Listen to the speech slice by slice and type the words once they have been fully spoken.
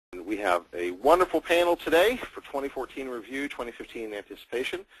We have a wonderful panel today for 2014 review, 2015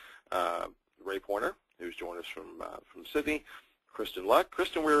 anticipation. Ray Poynter, who's joined us from Sydney, Kristin Luck.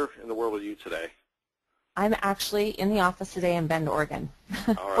 Kristin, where in the world are you today? I'm actually in the office today in Bend, Oregon,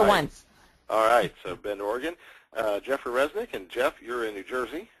 All for right. once. All right, so Bend, Oregon. Jeffrey Resnick, and Jeff, you're in New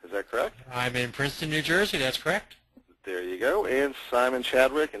Jersey, is that correct? I'm in Princeton, New Jersey, that's correct. There you go. And Simon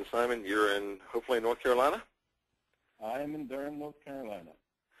Chadwick, and Simon, you're in, hopefully, North Carolina? I'm in Durham, North Carolina.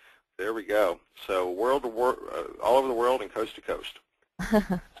 There we go. So all over the world and coast to coast.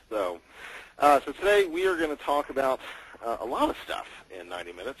 So today we are going to talk about a lot of stuff in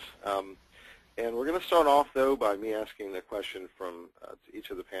 90 minutes. And we're going to start off, though, by me asking the question from to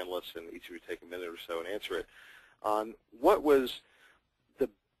each of the panelists, and each of you take a minute or so and answer it, on what was the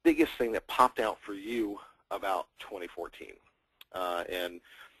biggest thing that popped out for you about 2014.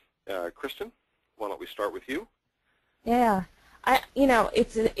 Kristin, why don't we start with you? Yeah.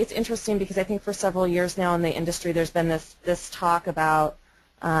 It's interesting because I think for several years now in the industry there's been this talk about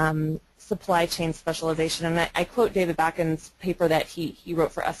supply chain specialization, and I quote David Backen's paper that he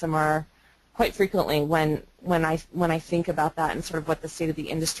wrote for ESOMAR quite frequently when I think about that and sort of what the state of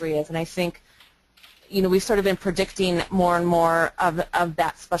the industry is. And I think we've sort of been predicting more and more of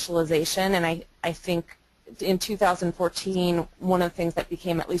that specialization, and I think in 2014, one of the things that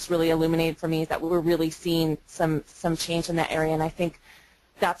became at least really illuminated for me is that we were really seeing some change in that area, and I think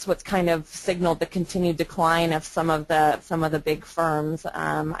that's what's kind of signaled the continued decline of some of the big firms.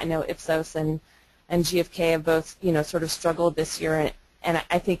 I know Ipsos and GfK have both sort of struggled this year, and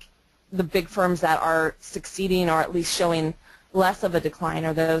I think the big firms that are succeeding or at least showing less of a decline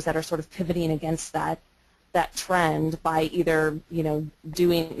are those that are sort of pivoting against that trend by either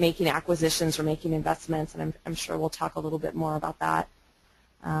making acquisitions or making investments, and I'm sure we'll talk a little bit more about that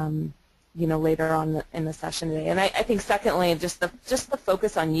later on in the session today. And I think secondly, just the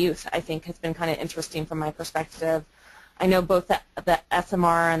focus on youth, I think, has been kind of interesting from my perspective. I know both the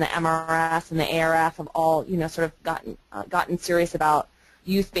SMR and the MRS and the ARF have all sort of gotten serious about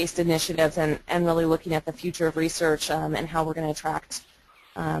youth-based initiatives and really looking at the future of research and how we're going to attract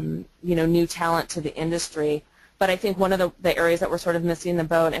new talent to the industry. But I think one of the areas that we're sort of missing the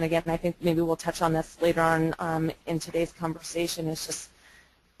boat, and again, I think maybe we'll touch on this later on in today's conversation, is just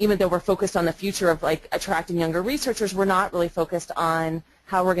even though we're focused on the future of like attracting younger researchers, we're not really focused on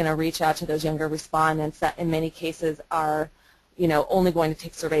how we're going to reach out to those younger respondents that in many cases are only going to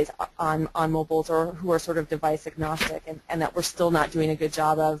take surveys on mobiles or who are sort of device agnostic, and that we're still not doing a good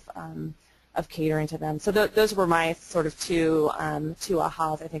job of catering to them. So those were my sort of two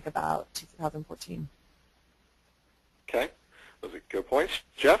ahas, I think, about 2014. Okay. Those are good points.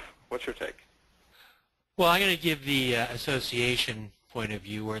 Jeff, what's your take? Well, I'm going to give the association point of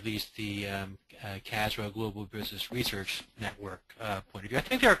view, or at least the CASRO Global Business Research Network point of view. I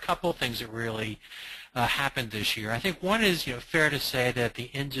think there are a couple of things that really happened this year. I think one is, fair to say that the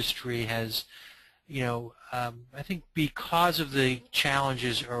industry has, I think because of the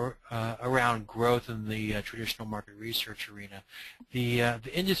challenges around growth in the traditional market research arena, the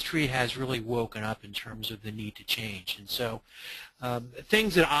industry has really woken up in terms of the need to change. And so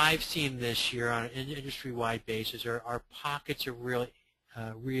things that I've seen this year on an industry-wide basis are pockets of real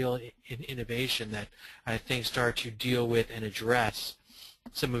innovation that I think start to deal with and address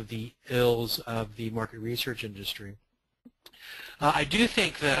some of the ills of the market research industry. I do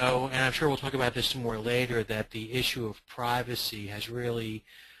think, though, and I'm sure we'll talk about this some more later, that the issue of privacy has really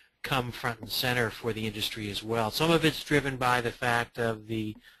come front and center for the industry as well. Some of it's driven by the fact of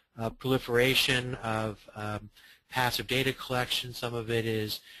the proliferation of passive data collection. Some of it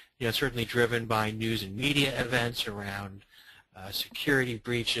is certainly driven by news and media events around security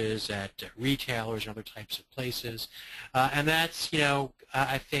breaches at retailers and other types of places. And that's,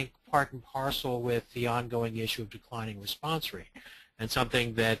 I think, part and parcel with the ongoing issue of declining response rate, and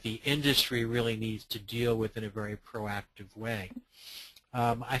something that the industry really needs to deal with in a very proactive way.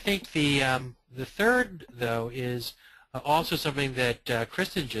 I think the third, though, is also something that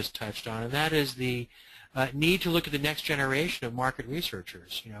Kristin just touched on, and that is the need to look at the next generation of market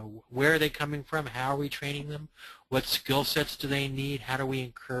researchers. Where are they coming from? How are we training them? What skill sets do they need? How do we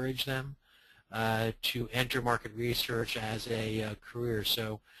encourage them to enter market research as a career?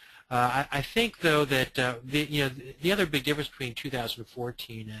 So I think, though, that the other big difference between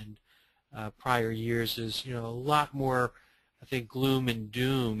 2014 and prior years is a lot more, I think, gloom and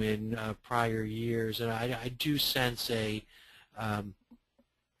doom in prior years, and I do sense a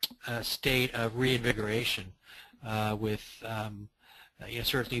state of reinvigoration with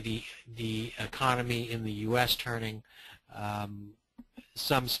certainly the economy in the U.S. turning,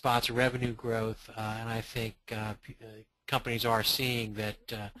 some spots of revenue growth, and I think companies are seeing that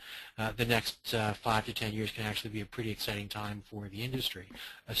the next 5 to 10 years can actually be a pretty exciting time for the industry,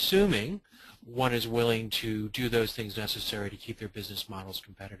 assuming one is willing to do those things necessary to keep their business models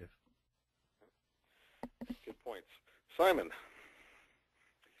competitive. Good points. Simon.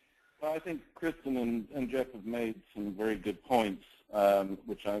 Well, I think Kristin and Jeff have made some very good points,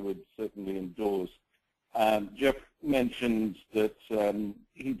 which I would certainly endorse. Jeff mentioned that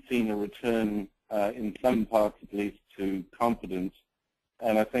he'd seen a return in some parts at least to confidence,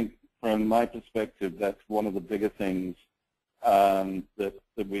 and I think from my perspective that's one of the bigger things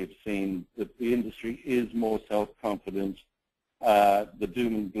that we've seen, that the industry is more self-confident. The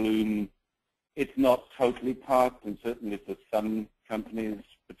doom and gloom, it's not totally parked, and certainly for some companies,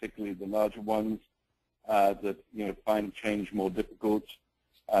 particularly the larger ones, that find change more difficult.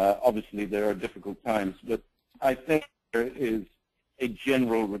 Obviously, there are difficult times, but I think there is a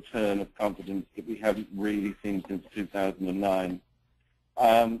general return of confidence that we haven't really seen since 2009.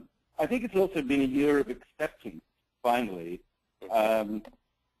 I think it's also been a year of acceptance, finally.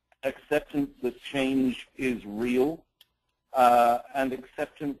 Acceptance that change is real, and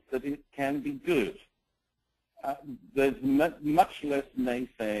acceptance that it can be good. There's much less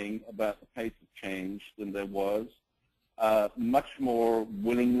naysaying about the pace of change than there was. Much more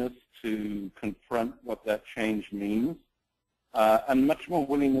willingness to confront what that change means, and much more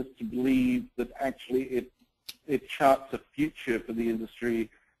willingness to believe that actually it charts a future for the industry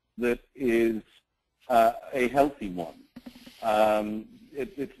that is a healthy one.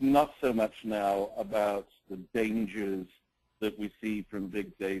 It's not so much now about the dangers that we see from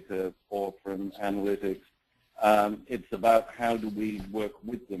big data or from analytics. It's about how do we work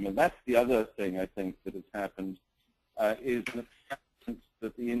with them. And that's the other thing I think that has happened, is an acceptance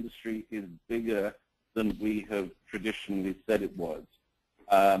that the industry is bigger than we have traditionally said it was.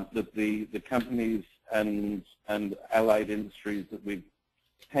 That the companies and allied industries that we've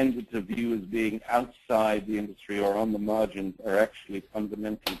tended to view as being outside the industry or on the margins are actually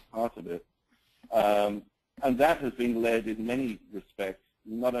fundamentally part of it. And that has been led in many respects,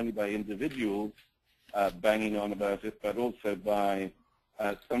 not only by individuals banging on about it, but also by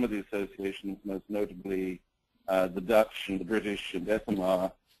some of the associations, most notably the Dutch and the British and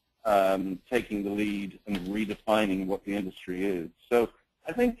ESOMAR, taking the lead and redefining what the industry is. So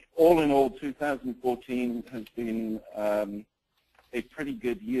I think all in all, 2014 has been a pretty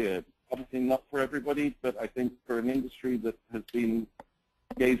good year. Obviously not for everybody, but I think for an industry that has been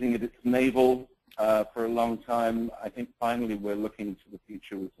gazing at its navel for a long time, I think finally we're looking to the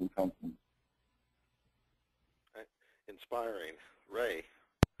future with some confidence. Inspiring. Ray.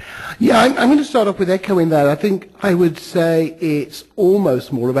 Yeah, I'm going to start off with echoing that. I think I would say it's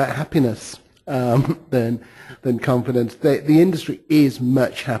almost more about happiness than confidence. The industry is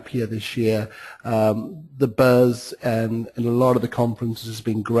much happier this year. The buzz and a lot of the conferences has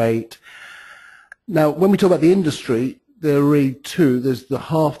been great. Now, when we talk about the industry, there are really two. There's the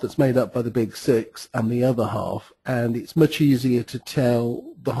half that's made up by the big six and the other half, and it's much easier to tell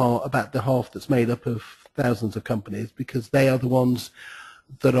about the half that's made up of thousands of companies because they are the ones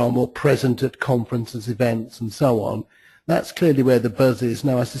that are more present at conferences, events, and so on. That's clearly where the buzz is.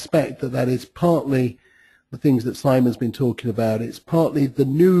 Now, I suspect that is partly the things that Simon's been talking about. It's partly the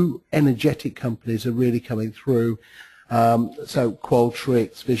new energetic companies are really coming through. So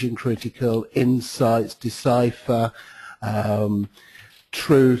Qualtrics, Vision Critical, Insights, Decipher,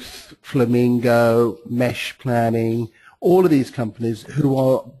 Truth, Flamingo, Mesh Planning, all of these companies who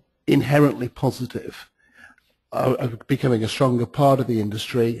are inherently positive are becoming a stronger part of the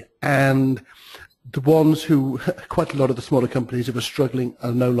industry, and the ones who, quite a lot of the smaller companies who are struggling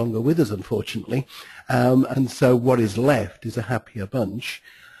are no longer with us, unfortunately, and so what is left is a happier bunch.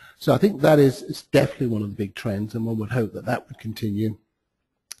 So I think that is definitely one of the big trends, and one would hope that that would continue.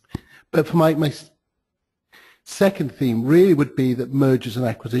 But for my second theme really would be that mergers and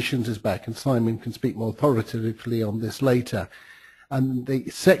acquisitions is back, and Simon can speak more authoritatively on this later. And the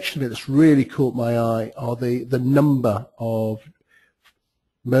section of it that's really caught my eye are the number of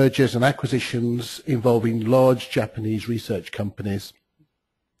mergers and acquisitions involving large Japanese research companies.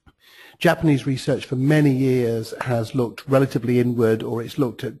 Japanese research for many years has looked relatively inward, or it's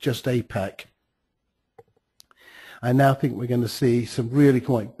looked at just APAC. I now think we're going to see some really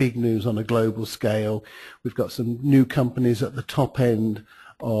quite big news on a global scale. We've got some new companies at the top end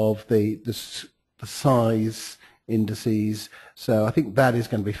of the size indices. So I think that is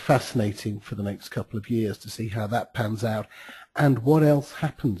going to be fascinating for the next couple of years to see how that pans out and what else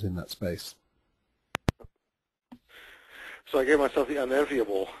happens in that space. So I gave myself the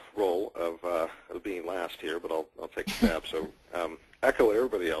unenviable role of being last here, but I'll take a stab. So echo what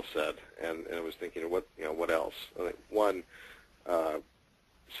everybody else said, and I was thinking, what else? I think one,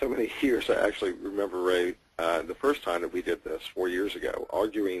 so many years. I actually remember, Ray, the first time that we did this 4 years ago,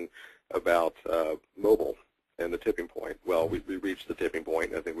 arguing about mobile and the tipping point. Well, we reached the tipping point,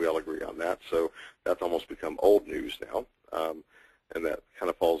 and I think we all agree on that. So that's almost become old news now, and that kind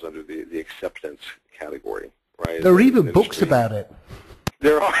of falls under the acceptance category, right? There are even books about it.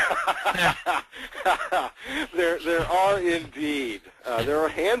 There are. there are indeed. There are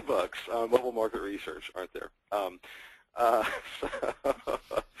handbooks on mobile market research, aren't there?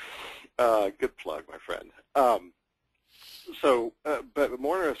 Good plug, my friend. But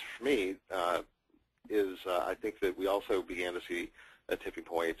more interesting for me is I think that we also began to see a tipping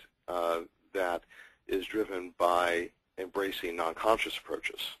point that is driven by embracing non-conscious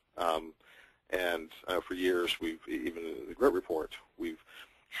approaches. And for years, even in the GRIT report, we've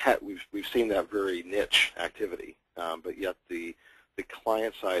seen that very niche activity, but yet the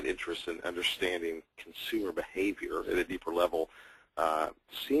client-side interest in understanding consumer behavior at a deeper level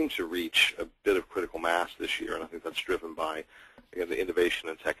seems to reach a bit of critical mass this year, and I think that's driven by, again, the innovation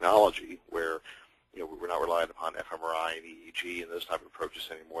in technology, where we're not relying upon fMRI and EEG and those type of approaches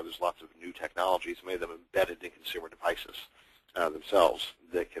anymore. There's lots of new technologies, many of them embedded in consumer devices themselves,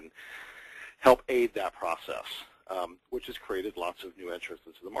 that can help aid that process, which has created lots of new entrants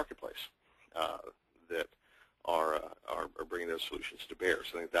into the marketplace that are bringing those solutions to bear.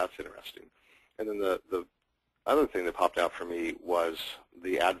 So I think that's interesting. And then the other thing that popped out for me was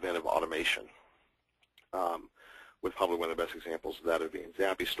the advent of automation, with probably one of the best examples of that being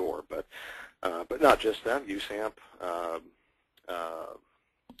Zappy Store, but not just that. USAMP,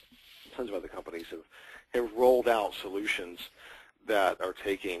 tons of other companies have rolled out solutions that are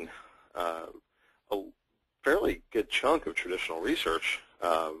taking a fairly good chunk of traditional research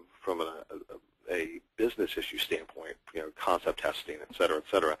from a business issue standpoint, concept testing, et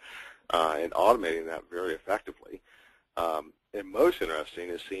cetera, and automating that very effectively. And most interesting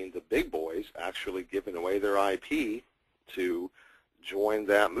is seeing the big boys actually giving away their IP to join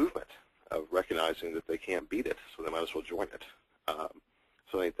that movement of recognizing that they can't beat it, so they might as well join it.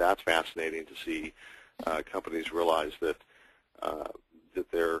 So I think that's fascinating to see companies realize that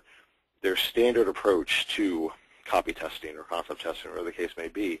their standard approach to copy testing or concept testing, or whatever the case may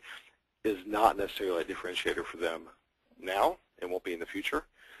be, is not necessarily a differentiator for them now and won't be in the future.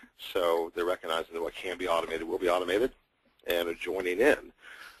 So they're recognizing that what can be automated will be automated, and are joining in.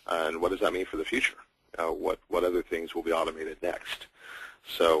 And what does that mean for the future? What other things will be automated next?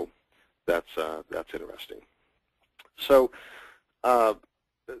 So that's interesting. So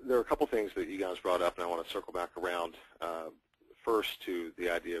there are a couple things that you guys brought up, and I want to circle back around. First, to the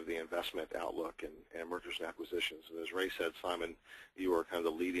idea of the investment outlook and mergers and acquisitions. And as Ray said, Simon, you were kind of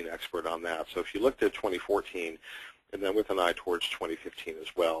the leading expert on that. So if you looked at 2014, and then with an eye towards 2015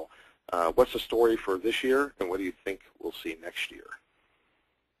 as well, what's the story for this year, and what do you think we'll see next year?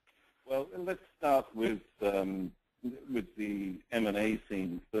 Well, let's start with the M&A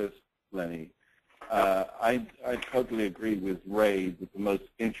scene first, Lenny. I totally agree with Ray that the most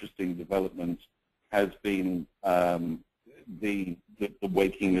interesting development has been the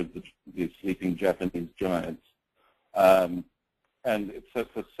waking of the sleeping Japanese giants. And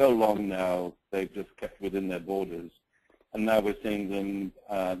for so long now, they've just kept within their borders. And now we're seeing them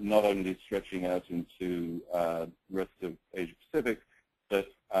not only stretching out into the rest of Asia-Pacific, but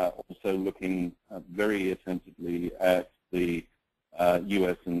also looking very attentively at the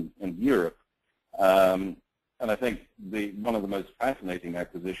U.S. and Europe. And I think one of the most fascinating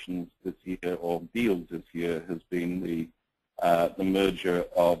acquisitions this year, or deals this year, has been the merger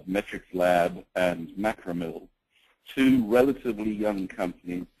of Metrics Lab and Macromill, two relatively young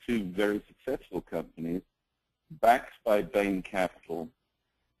companies, two very successful companies, backed by Bain Capital.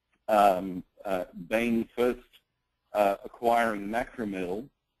 Bain first acquiring Macromill,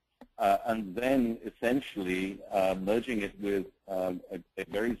 and then essentially merging it with a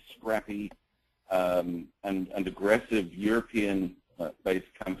very scrappy and aggressive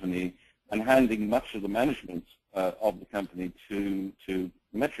European-based company, and handing much of the management of the company to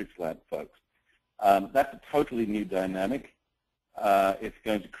Metrics Lab folks. That's a totally new dynamic. It's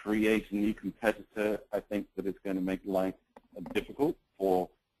going to create a new competitor. I think that it's going to make life difficult for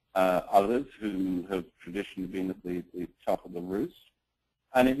others who have traditionally been at the top of the roost.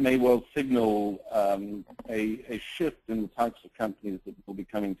 And it may well signal a shift in the types of companies that will be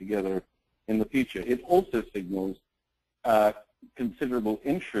coming together in the future. It also signals considerable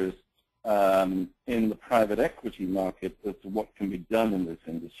interest in the private equity market as to what can be done in this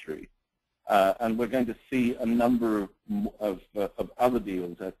industry. And we're going to see a number of other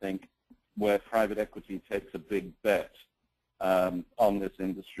deals, I think, where private equity takes a big bet on this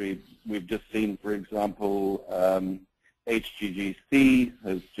industry. We've just seen, for example, HGGC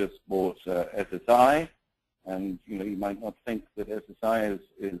has just bought SSI, and you might not think that SSI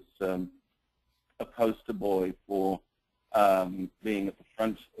is a poster boy for being at the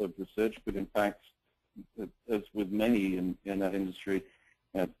front of research, but in fact, as with many in that industry,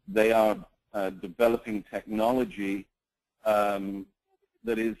 they are developing technology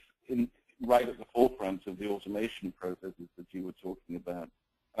that is right at the forefront of the automation processes that you were talking about.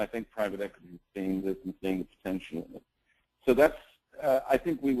 I think private equity is seeing this and seeing the potential in it. So that's, I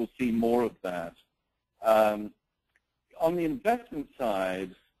think we will see more of that. On the investment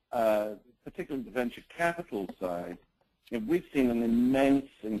side, particularly the venture capital side, we've seen an immense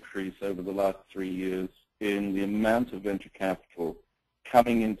increase over the last 3 years in the amount of venture capital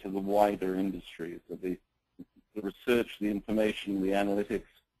coming into the wider industries, so the research, the information, the analytics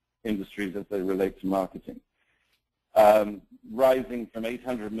industries as they relate to marketing. Rising from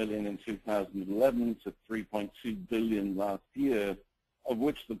 800 million in 2011 to 3.2 billion last year, of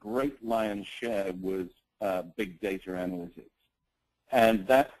which the great lion's share was big data analytics. And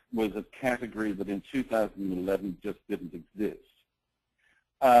that was a category that in 2011 just didn't exist.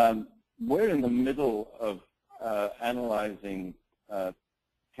 We're in the middle of analyzing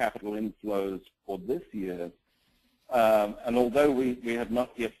capital inflows for this year, and although we have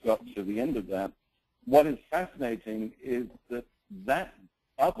not yet got to the end of that, what is fascinating is that that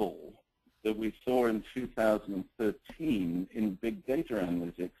bubble that we saw in 2013 in big data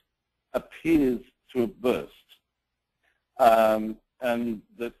analytics appears to have burst. And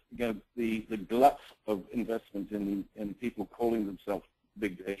that the glut of investment in people calling themselves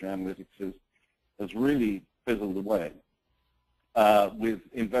big data analytics has really fizzled away, with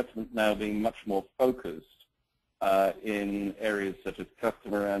investment now being much more focused in areas such as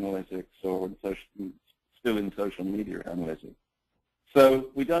customer analytics or still in social media analytics. So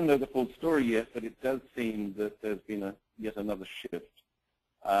we don't know the full story yet, but it does seem that there's been yet another shift.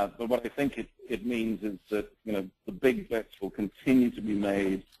 But what I think it means is that the big bets will continue to be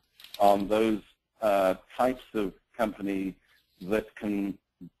made on those types of company that can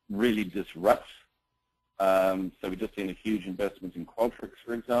really disrupt. So we've just seen a huge investment in Qualtrics,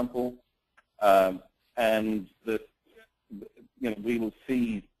 for example, and that we will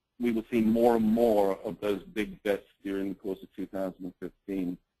see more and more of those big bets during the course of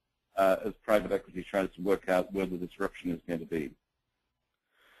 2015 as private equity tries to work out where the disruption is going to be.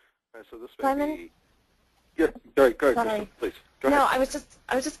 Right, so this Simon? may be, yeah, go ahead, Sorry. Kristin, please. Go ahead. No, I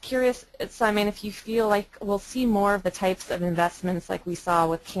was just curious, Simon, if you feel like we'll see more of the types of investments like we saw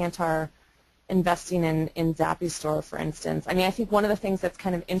with Kantar investing in ZappyStore, for instance. I mean, I think one of the things that's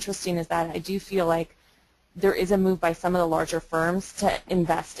kind of interesting is that I do feel like there is a move by some of the larger firms to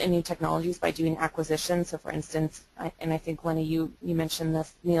invest in new technologies by doing acquisitions. So, for instance, and I think, Lenny, you mentioned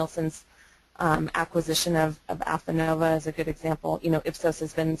this, Nielsen's acquisition of Athenova is a good example. Ipsos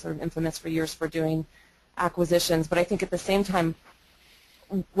has been sort of infamous for years for doing acquisitions, but I think at the same time,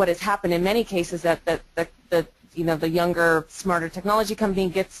 what has happened in many cases that the younger, smarter technology company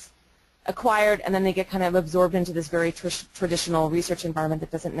gets acquired, and then they get kind of absorbed into this very traditional research environment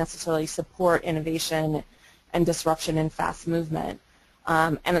that doesn't necessarily support innovation and disruption and fast movement.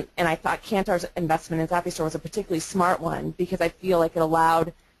 And I thought Kantar's investment in ZappyStore was a particularly smart one because I feel like it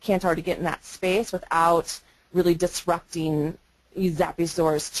allowed Kantar to get in that space without really disrupting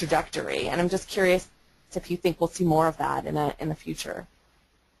ZappyStore's trajectory. And I'm just curious if you think we'll see more of that in the future.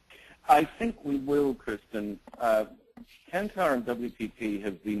 I think we will, Kristin. Kantar and WPP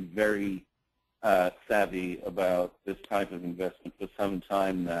have been very savvy about this type of investment for some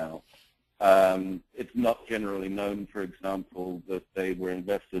time now. It's not generally known, for example, that they were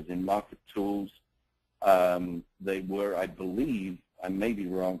investors in market tools. They were, I believe, I may be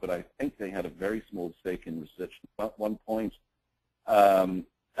wrong, but I think they had a very small stake in research at one point.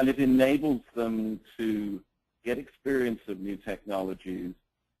 And it enables them to get experience of new technologies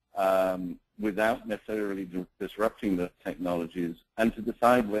without necessarily disrupting the technologies, and to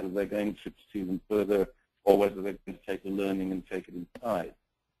decide whether they're going to pursue them further or whether they're going to take the learning and take it inside.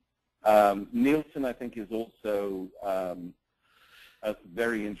 Nielsen, I think, is also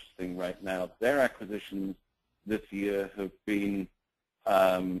very interesting right now. Their acquisitions this year have been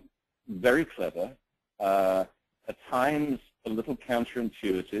very clever, at times a little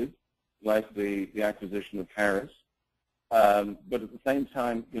counterintuitive, like the acquisition of Harris. But at the same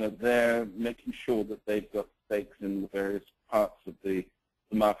time, they're making sure that they've got stakes in the various parts of the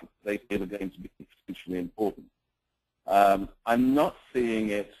market that they feel are going to be essentially important. I'm not seeing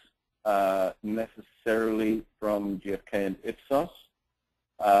it necessarily from GfK and Ipsos.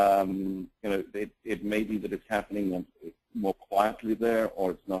 It may be that it's happening more quietly there,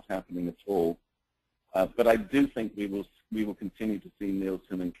 or it's not happening at all. But I do think we will continue to see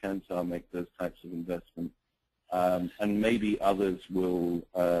Nielsen and Kantar make those types of investments, and maybe others will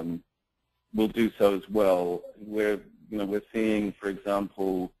do so as well. We're seeing, for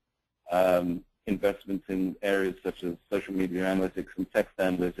example, investments in areas such as social media analytics and text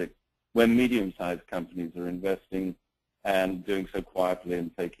analytics, where medium-sized companies are investing and doing so quietly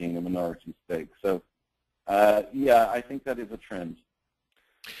and taking a minority stake. So, yeah, I think that is a trend.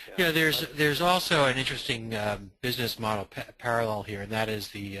 Yeah, there's also an interesting business model parallel here, and that is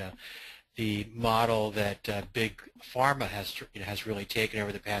the model that big pharma has really taken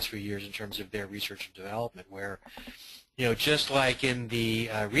over the past few years in terms of their research and development, where just like in the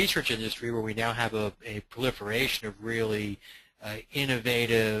research industry, where we now have a proliferation of really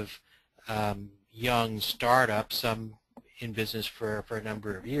innovative young startups, some in business for a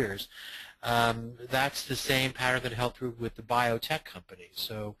number of years. That's the same pattern that held through with the biotech companies.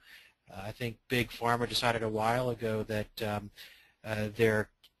 So I think big pharma decided a while ago that their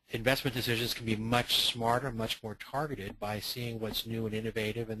investment decisions can be much smarter, much more targeted by seeing what's new and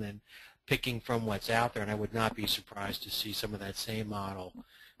innovative and then picking from what's out there. And I would not be surprised to see some of that same model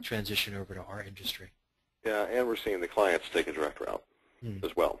transition over to our industry. Yeah, and we're seeing the clients take a direct route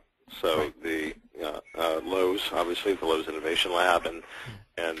as well. So right. The Lowe's, obviously, the Lowe's Innovation Lab,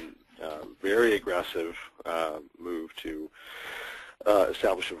 and very aggressive move to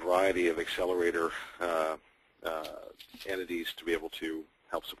establish a variety of accelerator entities to be able to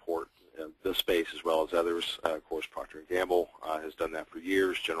help support this space as well as others. Of course, Procter & Gamble has done that for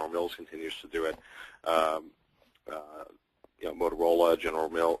years. General Mills continues to do it. Motorola, General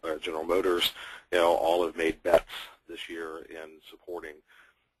Motors, all have made bets this year in supporting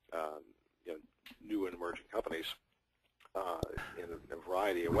new and emerging companies in a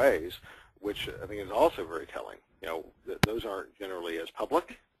variety of ways, which I think is also very telling. Those aren't generally as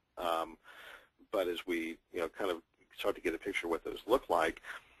public, but as we kind of start to get a picture of what those look like,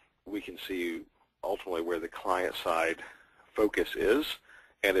 we can see ultimately where the client side focus is,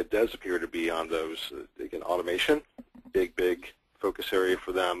 and it does appear to be on those, again, automation, big focus area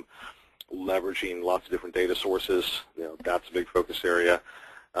for them, leveraging lots of different data sources, that's a big focus area,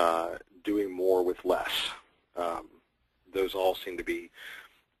 doing more with less. Those all seem to be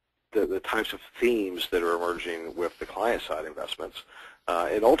the types of themes that are emerging with the client side investments.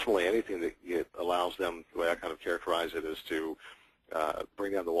 And ultimately anything that allows them, the way I kind of characterize it, is to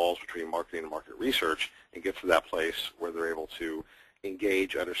bring down the walls between marketing and market research and get to that place where they're able to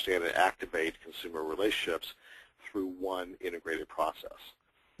engage, understand, and activate consumer relationships through one integrated process.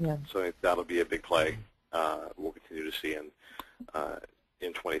 Yeah. So I think that'll be a big play we'll continue to see in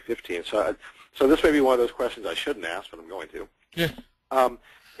 2015. So this may be one of those questions I shouldn't ask, but I'm going to. Yeah.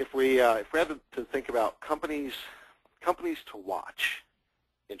 If we had to think about companies to watch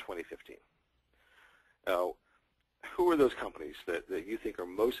in 2015, who are those companies that you think are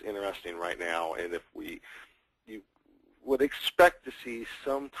most interesting right now, and if you would expect to see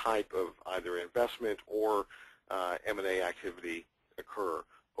some type of either investment or M&A activity occur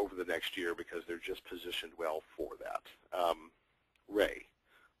over the next year because they're just positioned well for that? Ray.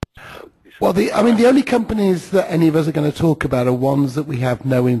 Well, the only companies that any of us are going to talk about are ones that we have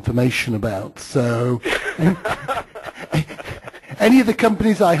no information about. So any of the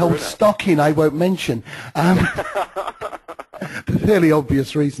companies I hold stock in, I won't mention. For fairly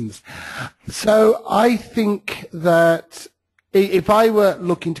obvious reasons. So I think that if I were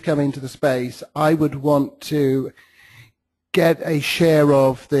looking to come into the space, I would want to get a share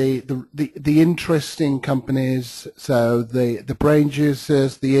of the interesting companies, so the brain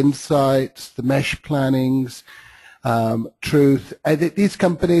juicers, the insights, the mesh plannings, Truth. These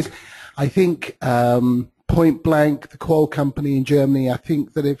companies, I think Point Blank, the Qual company in Germany, I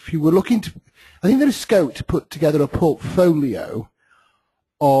think that if you were looking to, I think there is scope to put together a portfolio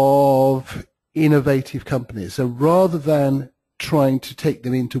of innovative companies. So rather than trying to take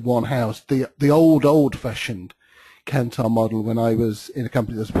them into one house, the old-fashioned Kantar model when I was in a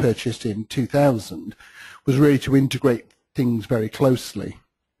company that was purchased in 2000 was really to integrate things very closely.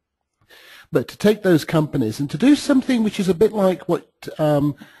 But to take those companies and to do something which is a bit like what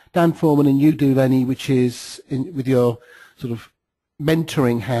Dan Foreman and you do, Lenny, which is with your sort of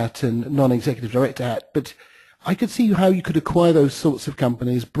mentoring hat and non-executive director hat, but I could see how you could acquire those sorts of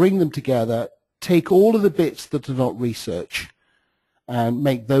companies, bring them together, take all of the bits that are not research and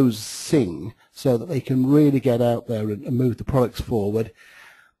make those sing so that they can really get out there and move the products forward.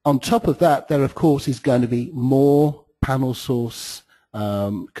 On top of that, there, of course, is going to be more panel source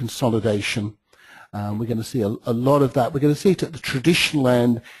consolidation. We're going to see a lot of that. We're going to see it at the traditional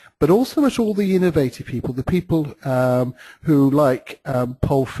end, but also at all the innovative people, the people who like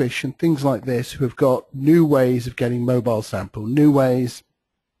polefish and things like this, who have got new ways of getting mobile sample, new ways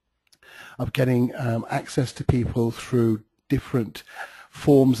of getting access to people through different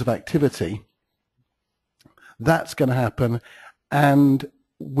forms of activity. That's going to happen, and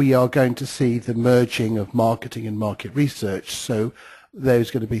we are going to see the merging of marketing and market research. So there's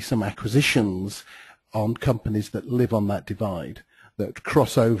going to be some acquisitions on companies that live on that divide, that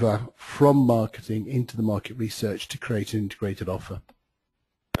cross over from marketing into the market research to create an integrated offer.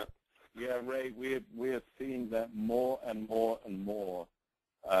 Yeah, Ray, we're seeing that more and more and more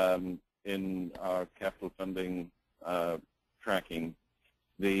in our capital funding tracking.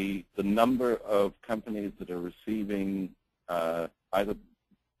 The number of companies that are receiving either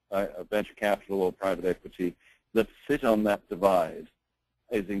venture capital or private equity that sit on that divide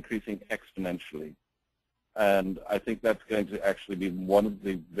is increasing exponentially. And I think that's going to actually be one of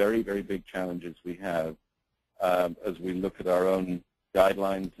the very, very big challenges we have as we look at our own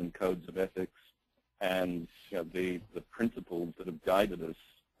guidelines and codes of ethics and the principles that have guided us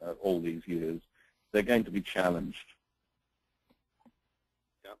all these years. They're going to be challenged.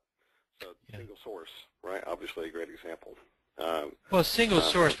 Yeah. So single source, right? Obviously a great example. Well, single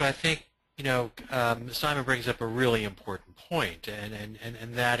source, but I think Simon brings up a really important point,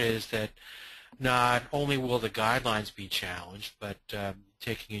 and that is that not only will the guidelines be challenged, but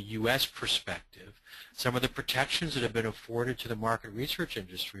taking a U.S. perspective, some of the protections that have been afforded to the market research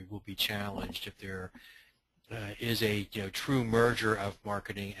industry will be challenged if there is a true merger of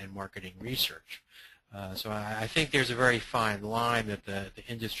marketing and marketing research. So I think there's a very fine line that the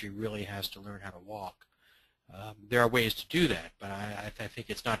industry really has to learn how to walk. There are ways to do that, but I think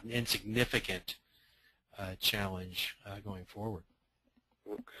it's not an insignificant challenge going forward.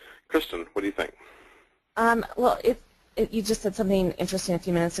 Kristin, what do you think? Well, you just said something interesting a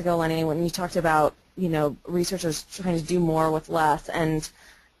few minutes ago, Lenny, when you talked about researchers trying to do more with less, and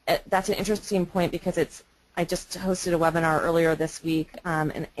that's an interesting point because I just hosted a webinar earlier this week,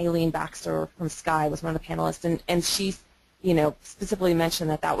 and Aileen Baxter from Sky was one of the panelists, and she specifically mentioned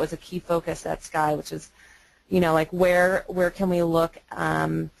that was a key focus at Sky, which is like where can we look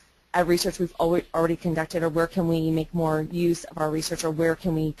at research we've already conducted, or where can we make more use of our research, or where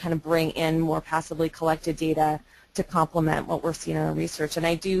can we kind of bring in more passively collected data to complement what we're seeing in our research. And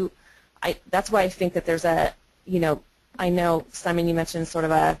that's why I think that there's I know, Simon, you mentioned sort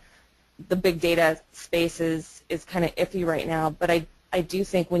of the big data space is kind of iffy right now, but I do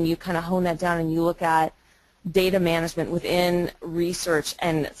think when you kind of hone that down and you look at data management within research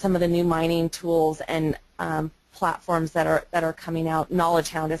and some of the new mining tools and platforms that are coming out. Knowledge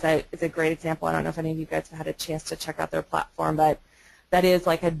Hound is a great example. I don't know if any of you guys have had a chance to check out their platform, but that is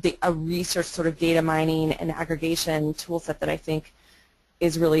like a research sort of data mining and aggregation tool set that I think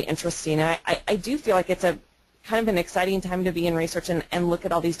is really interesting. And I do feel like it's a kind of an exciting time to be in research and look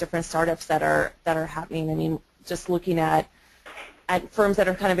at all these different startups that are happening. I mean, just looking at firms that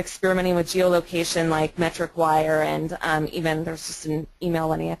are kind of experimenting with geolocation like MetricWire, and even there's just an email,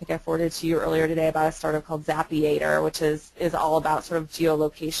 Lenny, I think I forwarded to you earlier today about a startup called Zappiator, which is all about sort of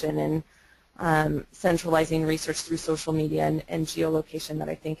geolocation and centralizing research through social media and geolocation that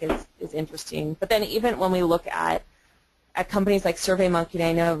I think is interesting. But then even when we look at companies like SurveyMonkey, and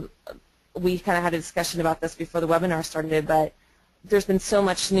I know we kind of had a discussion about this before the webinar started, but there's been so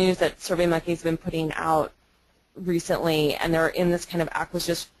much news that SurveyMonkey's been putting out recently, and they're in this kind of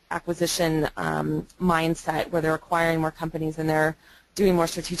acquisition mindset where they're acquiring more companies and they're doing more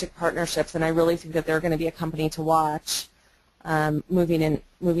strategic partnerships, and I really think that they're going to be a company to watch moving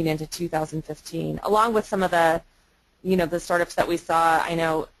into 2015, along with some of the the startups that we saw. I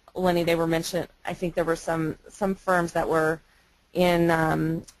know, Lenny, they were mentioned. I think there were some firms that were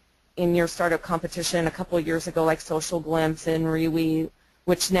in your startup competition a couple of years ago, like Social Glimpse and Rewe,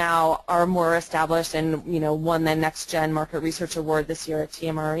 which now are more established and won the Next Gen Market Research Award this year at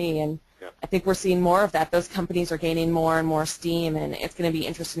TMRE. And yep. I think we're seeing more of that. Those companies are gaining more and more steam, and it's going to be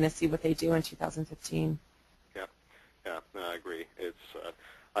interesting to see what they do in 2015. Yeah, no, I agree. It's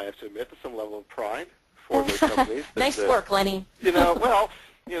I have to admit to some level of pride for those companies. Nice work, Lenny. Well,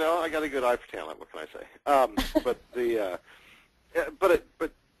 I got a good eye for talent. What can I say?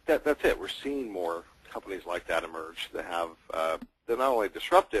 But that's it. We're seeing more companies like that emerge that have they're not only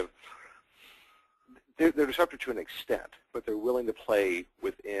disruptive, they're disruptive to an extent, but they're willing to play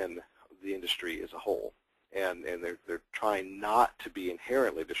within the industry as a whole, and they're trying not to be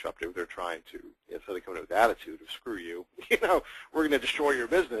inherently disruptive. They're trying to, instead of coming with attitude of screw you, we're going to destroy your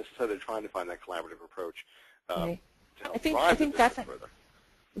business, instead of trying to find that collaborative approach. Right. to help I think drive that's further.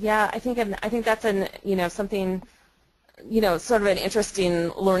 Yeah, I think that's something, sort of an interesting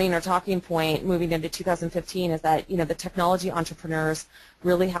learning or talking point moving into 2015 is that, the technology entrepreneurs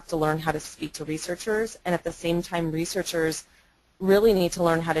really have to learn how to speak to researchers, and at the same time researchers really need to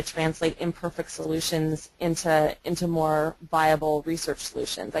learn how to translate imperfect solutions into more viable research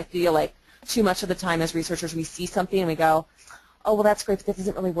solutions. I feel like too much of the time as researchers we see something and we go, oh, well, that's great, but that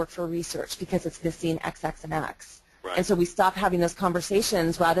doesn't really work for research because it's missing X, X, and X. Right. And so we stop having those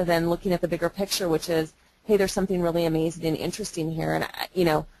conversations rather than looking at the bigger picture, which is, hey, there's something really amazing and interesting here.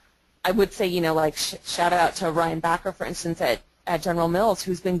 And, I would say, like shout out to Ryan Backer, for instance, at General Mills,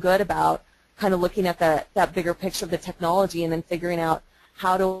 who's been good about kind of looking at that bigger picture of the technology and then figuring out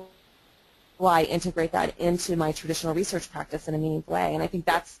how do I integrate that into my traditional research practice in a meaningful way. And I think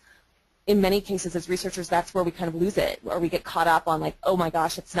that's, in many cases as researchers, that's where we kind of lose it, or we get caught up on like, oh my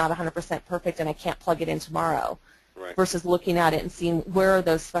gosh, it's not 100% perfect and I can't plug it in tomorrow. Right. Versus looking at it and seeing where are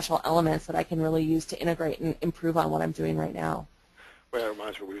those special elements that I can really use to integrate and improve on what I'm doing right now. Well, it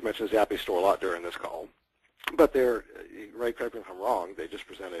reminds me, we've mentioned Zappy Store a lot during this call, but they're, Ray, correct me if I'm wrong, they just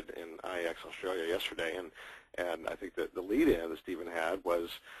presented in IIeX Australia yesterday, and I think that the lead-in that Stephen had was,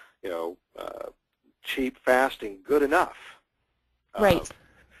 cheap, fast, and good enough. Right.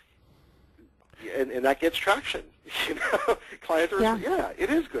 And that gets traction. Clients are, yeah, it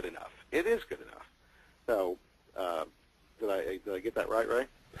is good enough. It is good enough. So, did I get that right, Ray?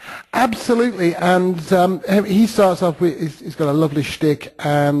 Absolutely, and he starts off with, he's got a lovely shtick,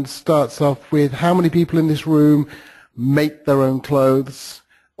 and starts off with how many people in this room make their own clothes.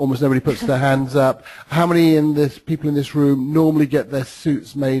 Almost nobody puts their hands up. How many people in this room normally get their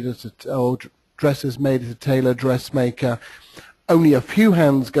suits made or dresses made at a tailor dressmaker? Only a few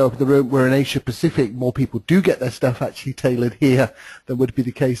hands go up in the room, where in Asia Pacific more people do get their stuff actually tailored here than would be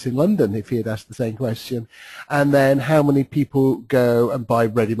the case in London if he had asked the same question. And then how many people go and buy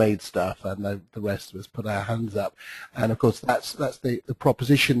ready-made stuff, and the rest of us put our hands up. And of course that's the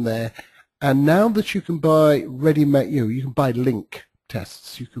proposition there. And now that you can buy ready-made, you can buy link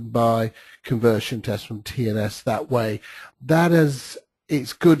tests, you can buy conversion tests from TNS that way.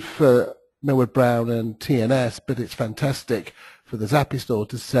 It's good for Millward Brown and TNS, but it's fantastic for the Zappy Store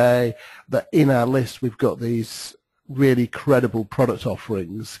to say that in our list we've got these really credible product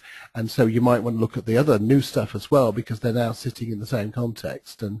offerings, and so you might want to look at the other new stuff as well because they're now sitting in the same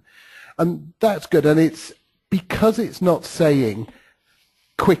context, and that's good. And it's because it's not saying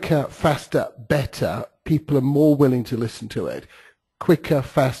quicker, faster, better, people are more willing to listen to it. Quicker,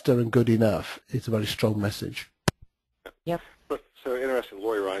 faster, and good enough is a very strong message. Yep. So interesting,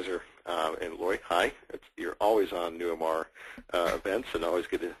 Lori Reiser. And Lori, hi. You're always on NewMR events, and always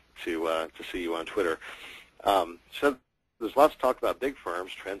good to see you on Twitter. So there's lots of talk about big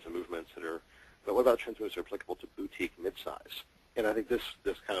firms, trends and movements but what about trends and movements that are applicable to boutique mid-size? And I think this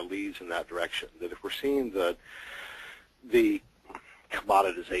kind of leads in that direction, that if we're seeing the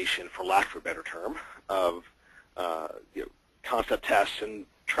commoditization, for lack of a better term, of concept tests and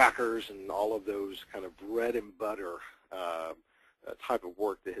trackers and all of those kind of bread and butter type of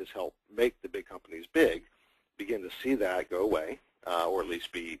work that has helped make the big companies big, begin to see that go away, or at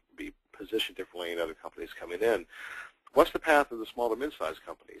least be positioned differently in other companies coming in. What's the path of the small to mid-sized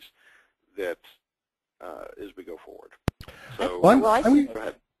companies that as we go forward? So, go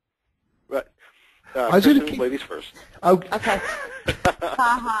ahead. Right. Kristin, ladies first. Okay.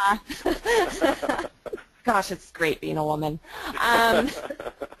 Gosh, it's great being a woman.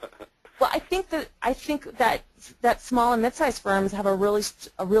 Well, I think that small and mid-sized firms have a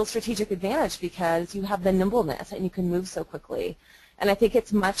real strategic advantage because you have the nimbleness and you can move so quickly. And I think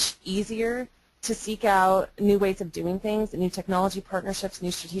it's much easier to seek out new ways of doing things, new technology partnerships,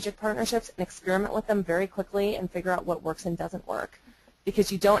 new strategic partnerships, and experiment with them very quickly and figure out what works and doesn't work,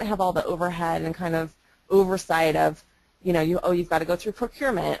 because you don't have all the overhead and kind of oversight of, you've got to go through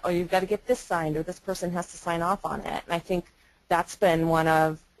procurement, or you've got to get this signed, or this person has to sign off on it. And I think that's been one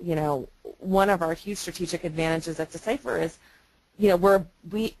of our huge strategic advantages at Decipher is, we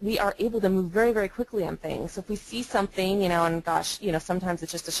are able to move very, very quickly on things. So if we see something, and gosh, sometimes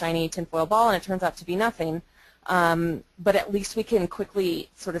it's just a shiny tinfoil ball and it turns out to be nothing, but at least we can quickly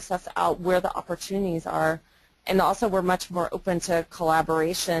sort of suss out where the opportunities are. And also we're much more open to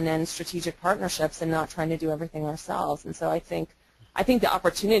collaboration and strategic partnerships and not trying to do everything ourselves. And so I think the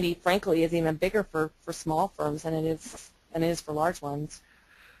opportunity, frankly, is even bigger for small firms than it is for large ones.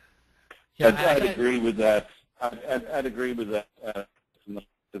 Yeah, I'd agree with that. I'd agree with that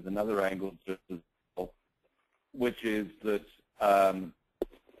with another angle, just as well, which is that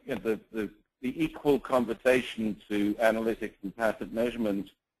the equal conversation to analytics and passive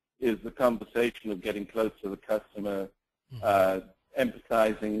measurement is the conversation of getting close to the customer,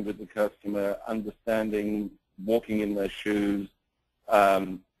 empathizing with the customer, understanding, walking in their shoes,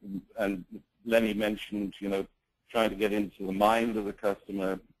 and Lenny mentioned, trying to get into the mind of the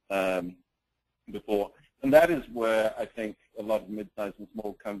customer before. And that is where I think a lot of mid-sized and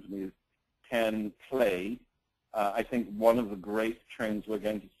small companies can play. I think one of the great trends we're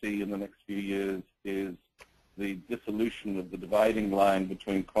going to see in the next few years is the dissolution of the dividing line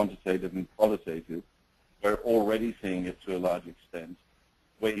between quantitative and qualitative. We're already seeing it to a large extent,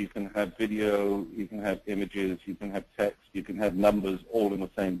 where you can have video, you can have images, you can have text, you can have numbers all in the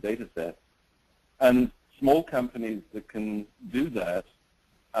same data set. And small companies that can do that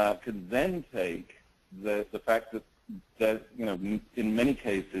can then take the fact that in many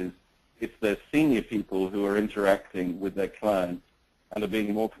cases, it's their senior people who are interacting with their clients and are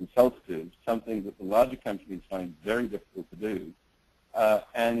being more consultative, something that the larger companies find very difficult to do,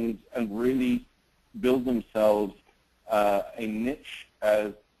 and really build themselves a niche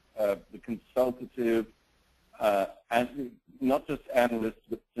as the consultative, and not just analysts,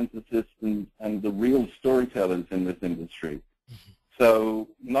 but synthesists and the real storytellers in this industry. So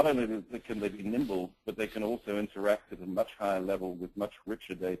not only can they be nimble, but they can also interact at a much higher level with much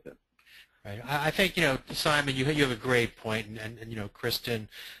richer data. Right. I think, Simon, you have a great point, and Kristin,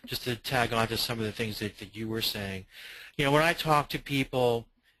 just to tag on to some of the things that you were saying. When I talk to people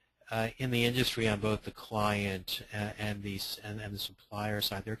in the industry on both the client and the supplier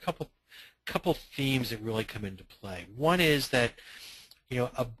side, there are a couple themes that really come into play. One is that,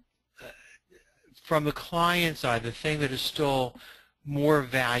 from the client side, the thing that is still more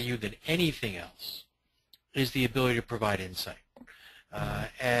value than anything else is the ability to provide insight.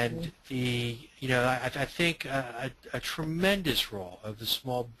 And I think a tremendous role of the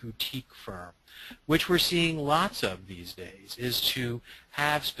small boutique firm, which we're seeing lots of these days, is to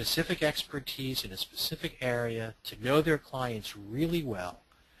have specific expertise in a specific area, to know their clients really well,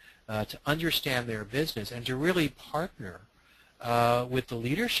 to understand their business, and to really partner with the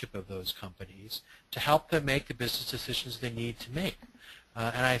leadership of those companies to help them make the business decisions they need to make.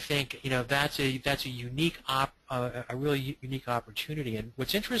 And I think that's a unique a really unique opportunity. And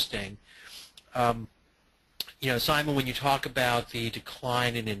what's interesting, Simon, when you talk about the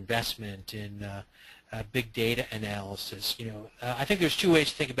decline in investment in big data analysis, I think there's two ways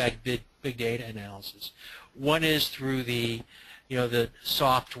to think about big data analysis. One is through the the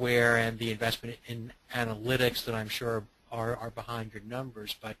software and the investment in analytics that I'm sure are behind your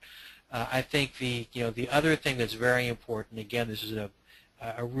numbers. But I think the other thing that's very important, again, this is a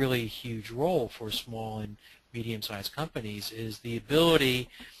really huge role for small and medium-sized companies, is the ability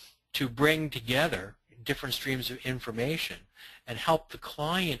to bring together different streams of information and help the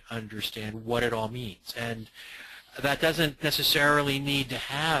client understand what it all means. And that doesn't necessarily need to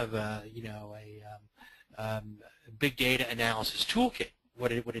have a big data analysis toolkit.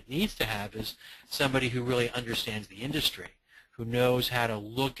 What it needs to have is somebody who really understands the industry, who knows how to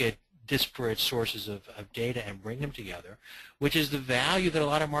look at disparate sources of data and bring them together, which is the value that a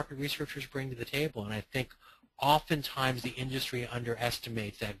lot of market researchers bring to the table. And I think oftentimes the industry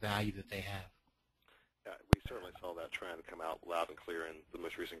underestimates that value that they have. Yeah, we certainly saw that trend come out loud and clear in the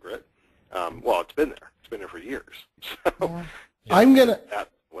most recent grid. Well, it's been there. It's been there for years. So Yeah. I'm going to... That's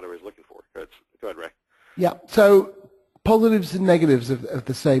what everybody's looking for. Go ahead, Ray. Yeah, so positives and negatives of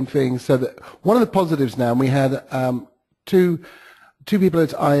the same thing. So that one of the positives now, we had two people at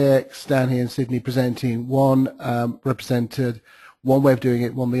IIeX down here in Sydney presenting. One represented one way of doing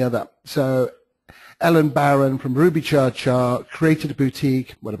it, one the other. So Ellen Barron from Ruby Char created a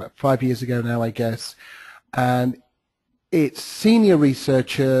boutique, about 5 years ago now, I guess, and it's senior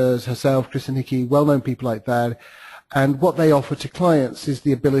researchers, herself, Kristin Luck, well-known people like that, and what they offer to clients is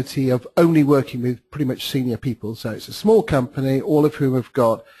the ability of only working with pretty much senior people. So it's a small company, all of whom have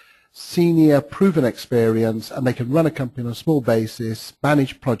got senior proven experience, and they can run a company on a small basis,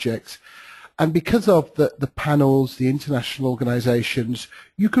 manage projects. And because of the panels, the international organizations,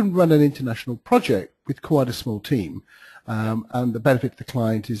 you can run an international project with quite a small team. And the benefit to the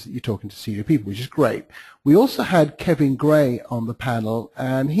client is that you're talking to senior people, which is great. We also had Kevin Gray on the panel,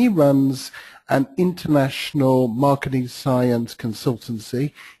 and he runs an international marketing science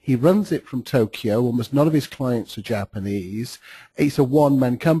consultancy. He runs it from Tokyo. Almost none of his clients are Japanese. It's a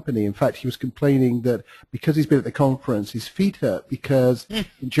one-man company. In fact, he was complaining that because he's been at the conference, his feet hurt because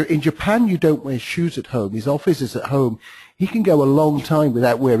in Japan you don't wear shoes at home. His office is at home. He can go a long time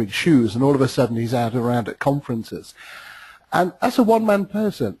without wearing shoes, and all of a sudden he's out around at conferences. And that's a one-man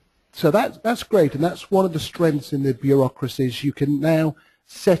person. So that's great, and that's one of the strengths in the bureaucracies. You can now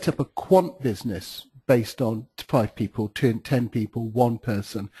set up a quant business based on 5 people, 10 people, 1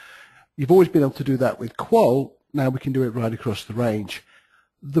 person. You've always been able to do that with qual. Now we can do it right across the range.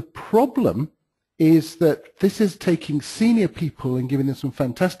 The problem is that this is taking senior people and giving them some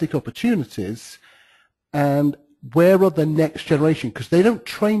fantastic opportunities, and where are the next generation? Because they don't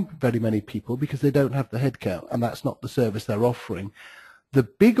train very many people because they don't have the headcount, and that's not the service they're offering. The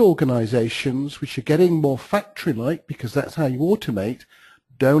big organizations, which are getting more factory-like because that's how you automate,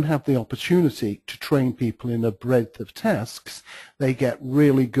 don't have the opportunity to train people in a breadth of tasks. They get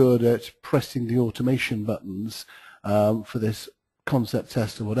really good at pressing the automation buttons for this concept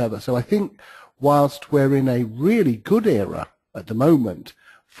test or whatever. So I think whilst we're in a really good era at the moment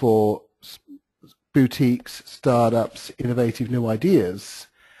for boutiques, startups, innovative new ideas,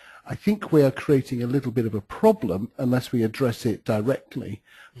 I think we are creating a little bit of a problem unless we address it directly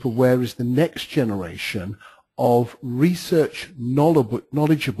for where is the next generation of research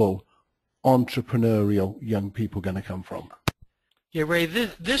knowledgeable entrepreneurial young people going to come from. Yeah, Ray,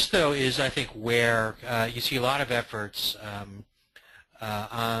 this though is, I think, where you see a lot of efforts on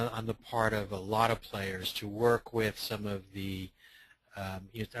the part of a lot of players to work with some of the,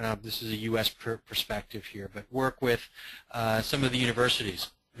 this is a U.S. perspective here, but work with some of the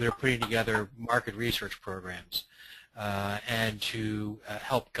universities that are putting together market research programs and to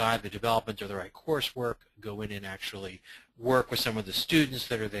help guide the development of the right coursework, go in and actually work with some of the students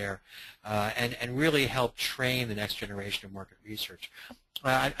that are there and really help train the next generation of market research.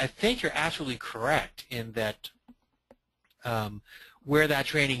 I think you're absolutely correct in that where that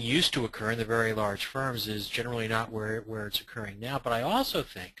training used to occur in the very large firms is generally not where it's occurring now. But I also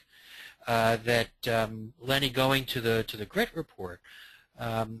think that Lenny, going to the GRIT report,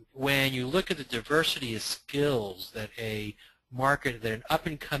 when you look at the diversity of skills that an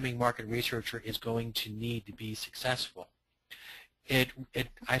up-and-coming market researcher is going to need to be successful,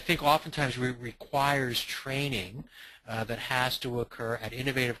 I think oftentimes requires training that has to occur at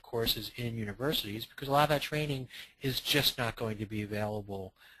innovative courses in universities, because a lot of that training is just not going to be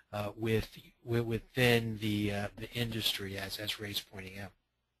available within the industry, as Ray's pointing out.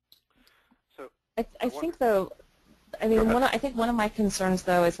 So I think, though, I mean, I think one of my concerns,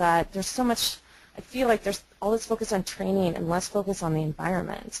 though, is that there's so much, I feel like there's all this focus on training and less focus on the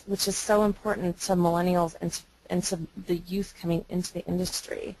environment, which is so important to millennials and to the youth coming into the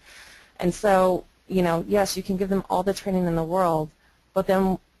industry. And so, you know, yes, you can give them all the training in the world, but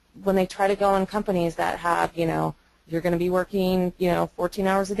then when they try to go in companies that have, you know, you're going to be working, you know, 14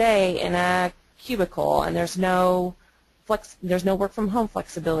 hours a day in a cubicle, and there's no work from home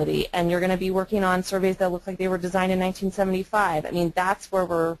flexibility, and you're going to be working on surveys that look like they were designed in 1975. I mean, that's where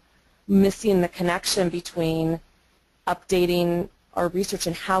we're missing the connection between updating our research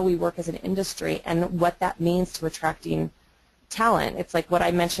and how we work as an industry and what that means to attracting talent. It's like what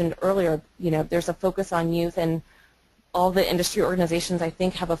I mentioned earlier, you know, there's a focus on youth, and all the industry organizations, I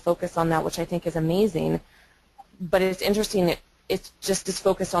think, have a focus on that, which I think is amazing. But it's interesting, it's just as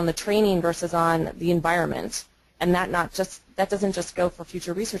focused on the training versus on the environment. And that doesn't just go for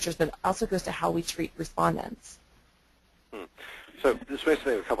future researchers, but also goes to how we treat respondents. So this makes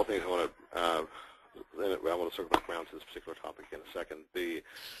me think of a couple of things I want to circle back around to this particular topic in a second. The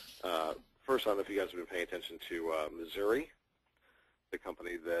first, I don't know if you guys have been paying attention to Missouri, the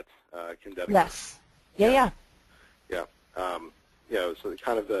company that conducted. Yes. Yeah. You know, so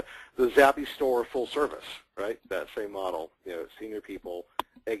kind of the Zappy store full service, right? That same model. You know, senior people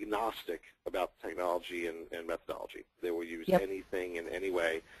agnostic about technology and methodology. They will use anything in any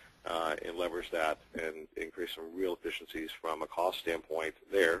way and leverage that and increase some real efficiencies from a cost standpoint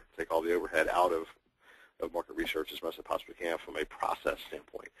there, take all the overhead out of market research as much as they possibly can from a process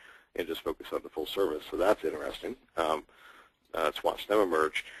standpoint and just focus on the full service. So that's interesting to watch them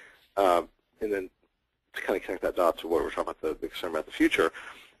emerge. And then to kind of connect that dot to what we're talking about, the concern about the future,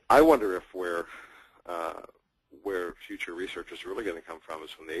 I wonder if where future research is really going to come from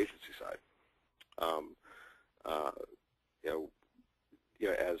is from the agency side.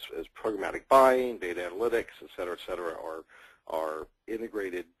 As programmatic buying, data analytics, et cetera, are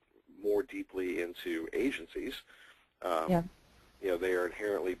integrated more deeply into agencies. You know, they are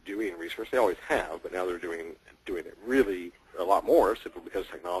inherently doing research. They always have, but now they're doing it really a lot more, simply because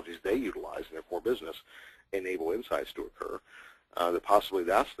technologies they utilize in their core business enable insights to occur. That possibly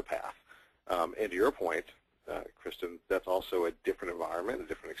that's the path. And to your point, Kristin, that's also a different environment, a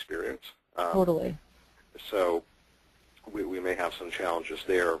different experience. Totally. So we may have some challenges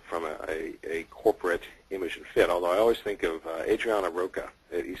there from a corporate image and fit, although I always think of Adriana Roca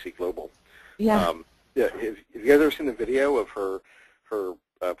at EC Global. Yeah. Have you guys ever seen the video of her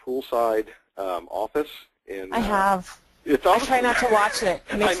poolside office? I have. It's awesome. I try not to watch it.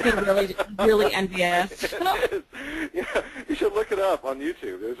 It makes me really, really envious. Yeah, you should look it up on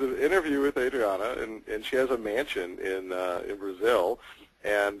YouTube. There's an interview with Adriana, and she has a mansion in Brazil,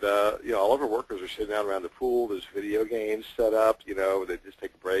 and all of her workers are sitting out around the pool. There's video games set up. They just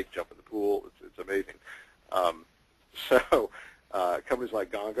take a break, jump in the pool. It's amazing. So companies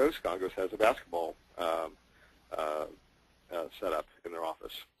like Gongos has a basketball set up in their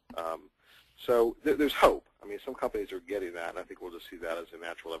office. So there's hope. I mean, some companies are getting that, and I think we'll just see that as a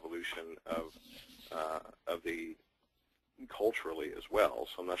natural evolution of the culturally as well.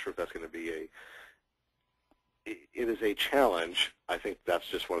 So I'm not sure if that's going to be it is a challenge. I think that's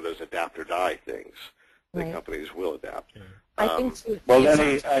just one of those adapt or die things that companies will adapt. I think too, well,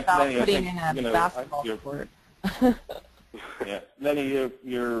 Lenny, Lenny, putting in a basketball court. Yeah, Lenny,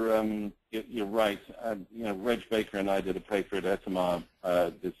 you're right. Reg Baker and I did a paper at ESOMAR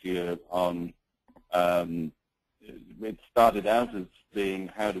this year on. It started out as being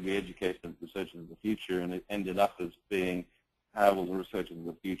how do we educate the researchers of the future, and it ended up as being how will the researchers of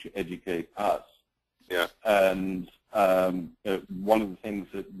the future educate us. Yeah. And one of the things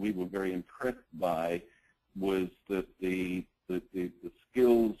that we were very impressed by was that the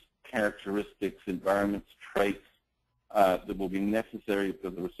skills, characteristics, environments, traits that will be necessary for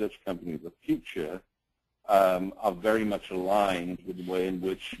the research company of the future are very much aligned with the way in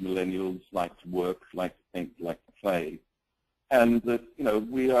which millennials like to work, like to think, like to play. And that,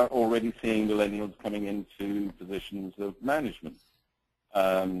 we are already seeing millennials coming into positions of management.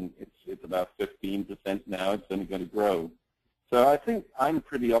 It's about 15% now. It's only going to grow. So I think I'm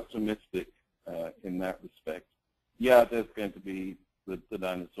pretty optimistic in that respect. Yeah, there's going to be the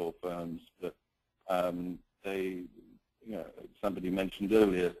dinosaur firms, but they, somebody mentioned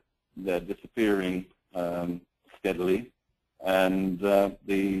earlier, they're disappearing steadily. And I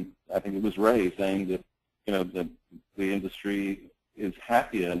think it was Ray saying that, the industry is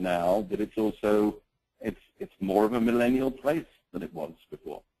happier now, but it's also it's more of a millennial place than it was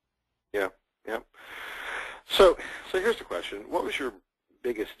before. Yeah, yeah. So here's the question: what was your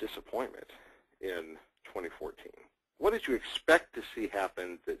biggest disappointment in 2014? What did you expect to see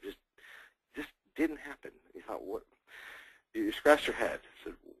happen that just didn't happen? You thought, what? You scratched your head,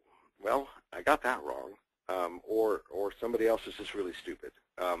 said, "Well, I got that wrong," or somebody else is just really stupid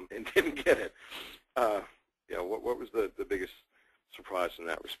and didn't get it. What was the biggest surprise in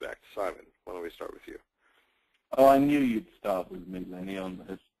that respect? Simon, why don't we start with you? Oh, I knew you'd start with me, Lenny, on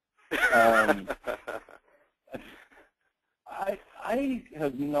this. I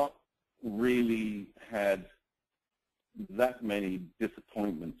have not really had that many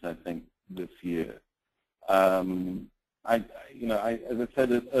disappointments, I think, this year. As I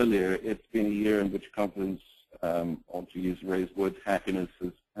said earlier, it's been a year in which confidence, or to use Ray's words, happiness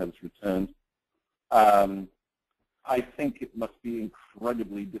has returned. I think it must be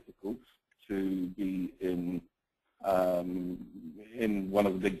incredibly difficult to be in one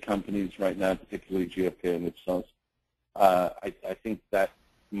of the big companies right now, particularly GFK and Ipsos. I think that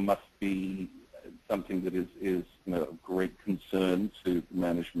must be something that is of great concern to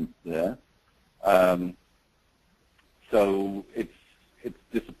management there. So it's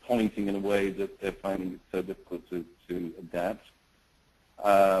disappointing in a way that they're finding it so difficult to adapt.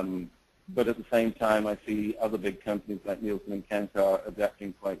 But at the same time, I see other big companies like Nielsen and Kantar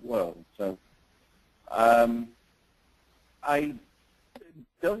adapting quite well. So I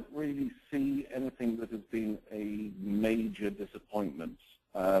don't really see anything that has been a major disappointment.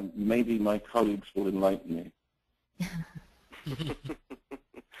 Maybe my colleagues will enlighten me.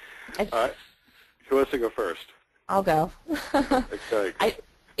 All right. Who wants to go first? I'll go. Okay.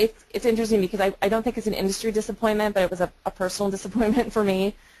 It's interesting because I don't think it's an industry disappointment, but it was a personal disappointment for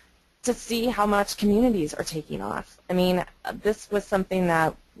me to see how much communities are taking off. I mean, this was something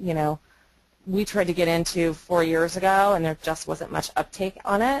that, we tried to get into 4 years ago, and there just wasn't much uptake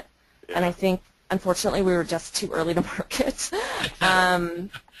on it. Yeah. And I think, unfortunately, we were just too early to market.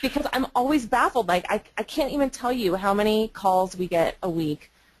 Because I'm always baffled. Like, I can't even tell you how many calls we get a week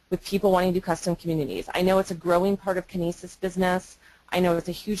with people wanting to do custom communities. I know it's a growing part of Kinesis business. I know it's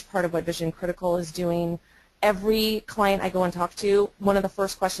a huge part of what Vision Critical is doing. Every client I go and talk to, one of the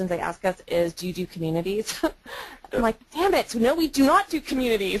first questions they ask us is, do you do communities? I'm like, damn it, no, we do not do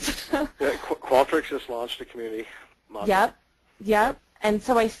communities. Yeah, Qualtrics just launched a community module. Yep. And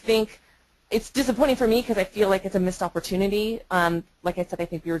so I think it's disappointing for me because I feel like it's a missed opportunity. Like I said, I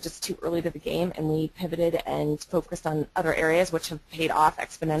think we were just too early to the game, and we pivoted and focused on other areas, which have paid off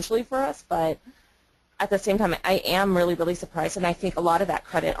exponentially for us. But at the same time, I am really, really surprised, and I think a lot of that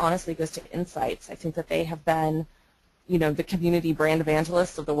credit honestly goes to Insights. I think that they have been, the community brand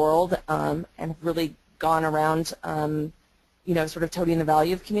evangelists of the world, and have really gone around sort of toting the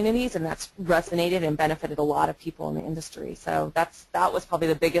value of communities, and that's resonated and benefited a lot of people in the industry. So that was probably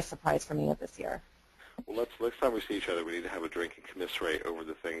the biggest surprise for me of this year. Well, next time we see each other, we need to have a drink and commiserate over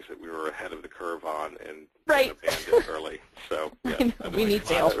the things that we were ahead of the curve on and abandoned early. So yeah, we need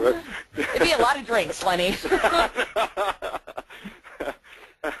to. It'd be a lot of drinks, Lenny.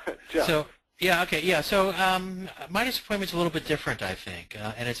 So yeah, okay, yeah. So my disappointment's a little bit different, I think,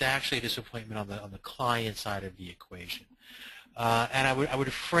 and it's actually a disappointment on the client side of the equation. And I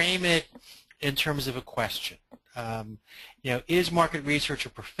would frame it in terms of a question. Is market research a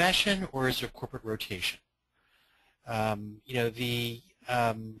profession or is it a corporate rotation? As we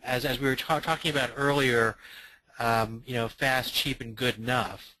were talking about earlier, fast, cheap, and good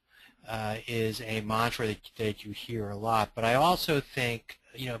enough is a mantra that you hear a lot. But I also think,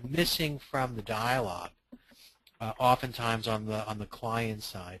 missing from the dialogue, oftentimes on the client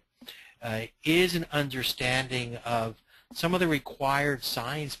side, is an understanding of some of the required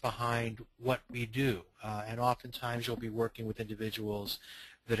science behind what we do. And oftentimes you'll be working with individuals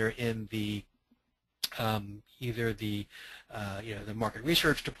that are in the either the market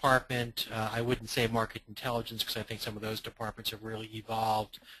research department. I wouldn't say market intelligence because I think some of those departments have really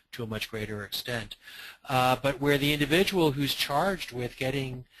evolved to a much greater extent. But where the individual who's charged with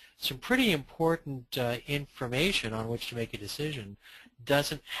getting some pretty important information on which to make a decision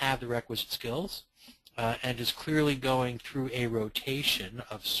doesn't have the requisite skills and is clearly going through a rotation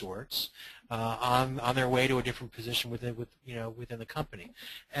of sorts on their way to a different position within the company.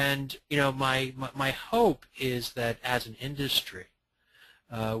 And my hope is that as an industry,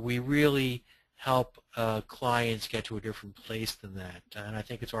 we really help clients get to a different place than that. And I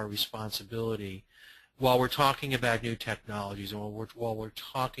think it's our responsibility, while we're talking about new technologies and while we're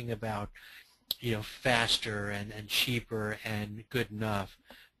talking about faster and cheaper and good enough,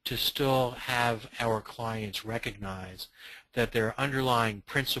 to still have our clients recognize that there are underlying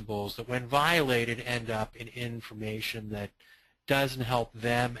principles that, when violated, end up in information that doesn't help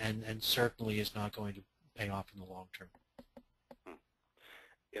them and certainly is not going to pay off in the long term.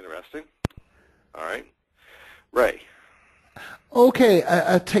 Interesting. All right. Ray. Okay,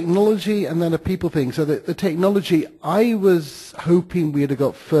 a technology and then a people thing. So the technology, I was hoping we'd have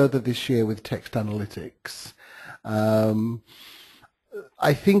got further this year with text analytics.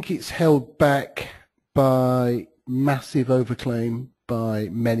 I think it's held back by massive overclaim by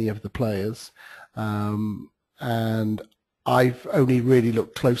many of the players, and I've only really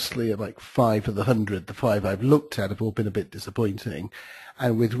looked closely at like 5 of the 100. The 5 I've looked at have all been a bit disappointing,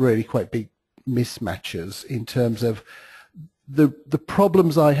 and with really quite big mismatches in terms of the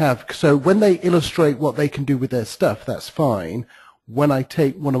problems I have. So when they illustrate what they can do with their stuff, that's fine. When I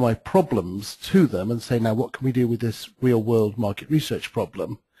take one of my problems to them and say, now what can we do with this real-world market research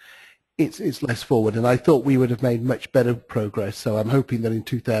problem, it's less forward. And I thought we would have made much better progress, so I'm hoping that in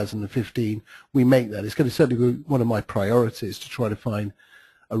 2015 we make that. It's going to certainly be one of my priorities to try to find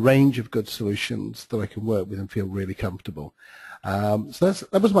a range of good solutions that I can work with and feel really comfortable. So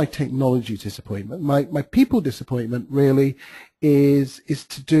that was my technology disappointment. My people disappointment really is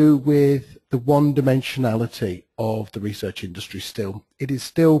to do with the one-dimensionality of the research industry still. It is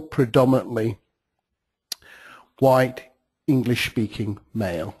still predominantly white, English-speaking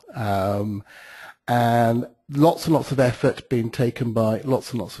male. And lots and lots of effort being taken by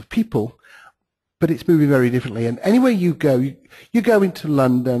lots and lots of people, but it's moving very differently. And anywhere you go into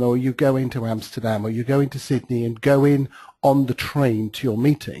London or you go into Amsterdam or you go into Sydney and go in on the train to your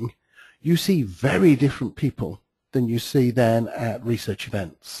meeting, you see very different people than you see then at research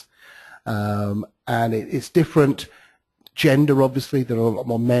events. And it's different gender, obviously. There are a lot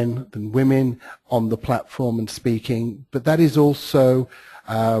more men than women on the platform and speaking, but that is also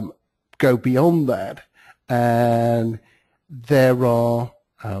go beyond that. And there are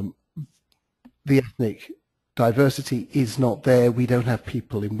the ethnic diversity is not there. We don't have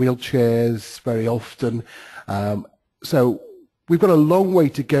people in wheelchairs very often. So we've got a long way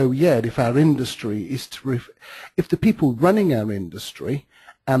to go yet if our industry is to, if the people running our industry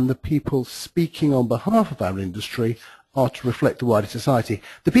and the people speaking on behalf of our industry are to reflect the wider society.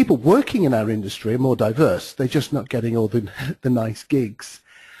 The people working in our industry are more diverse. They're just not getting all the nice gigs.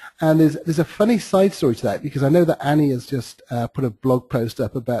 And there's a funny side story to that, because I know that Annie has just put a blog post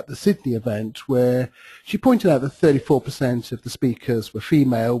up about the Sydney event where she pointed out that 34% of the speakers were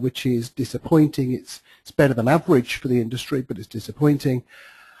female, which is disappointing. It's better than average for the industry, but it's disappointing.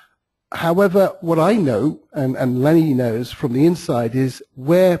 However, what I know, and Lenny knows from the inside, is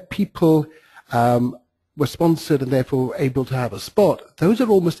where people were sponsored and therefore able to have a spot, those are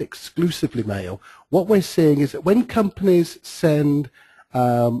almost exclusively male. What we're seeing is that when companies send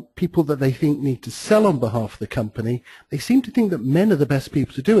people that they think need to sell on behalf of the company, they seem to think that men are the best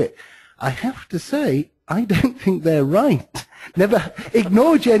people to do it. I have to say, I don't think they're right. Never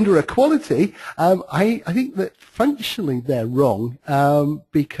ignore gender equality. I think that functionally they're wrong,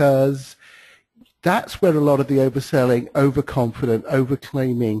 because that's where a lot of the overselling, overconfident,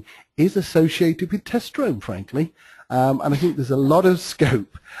 overclaiming is associated with testosterone, frankly. And I think there's a lot of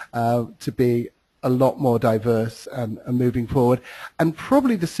scope to be a lot more diverse and moving forward. And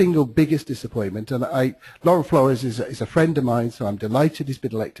probably the single biggest disappointment, and Laurent Flores is a friend of mine, so I'm delighted he's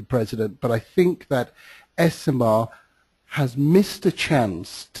been elected president, but I think that ESOMAR has missed a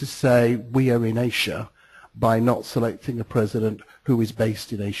chance to say we are in Asia by not selecting a president who is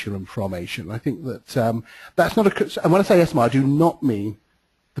based in Asia and from Asia. And I think that that's not a... And when I say ESOMAR, I do not mean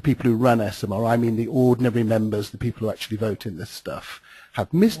the people who run ESOMAR. I mean the ordinary members, the people who actually vote in this stuff,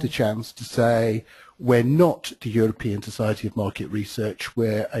 have missed a chance to say we're not the European Society of Market Research,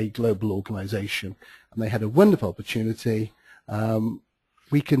 we're a global organization. And they had a wonderful opportunity.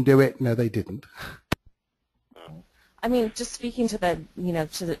 We can do it. No, they didn't. I mean, just speaking to the,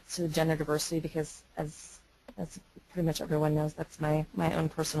 to the gender diversity, because as pretty much everyone knows, that's my own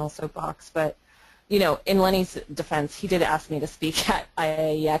personal soapbox. But, in Lenny's defense, he did ask me to speak at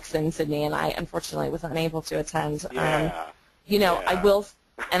IIeX in Sydney, and I unfortunately was unable to attend. Yeah. I will,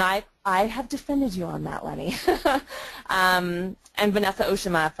 and I have defended you on that, Lenny. And Vanessa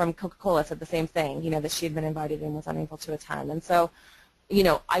Oshima from Coca-Cola said the same thing, that she had been invited and was unable to attend. And so,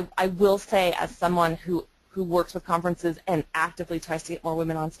 I will say, as someone who works with conferences and actively tries to get more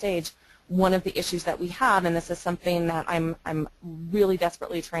women on stage, one of the issues that we have, and this is something that I'm really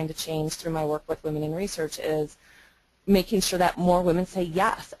desperately trying to change through my work with women in research, is making sure that more women say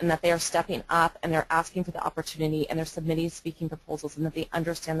yes, and that they are stepping up and they're asking for the opportunity and they're submitting speaking proposals, and that they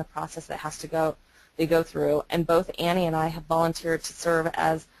understand the process that they go through. And both Annie and I have volunteered to serve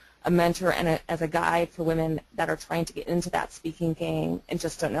as a mentor and as a guide for women that are trying to get into that speaking game and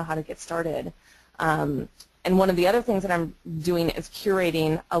just don't know how to get started. And one of the other things that I'm doing is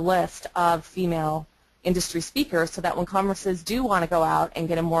curating a list of female industry speakers so that when conferences do want to go out and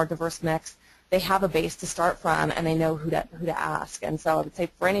get a more diverse mix, they have a base to start from and they know who to ask. And so I would say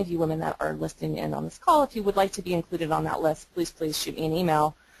for any of you women that are listening in on this call, if you would like to be included on that list, please shoot me an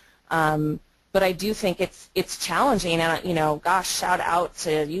email. But I do think it's challenging, and gosh, shout out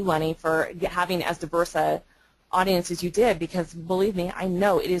to you, Lenny, for having as diverse a audience as you did, because believe me, I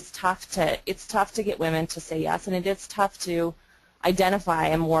know it's tough to get women to say yes, and it is tough to identify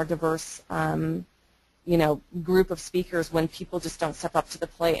a more diverse group of speakers when people just don't step up to the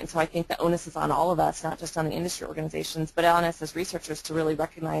plate. And so I think the onus is on all of us, not just on the industry organizations, but on us as researchers to really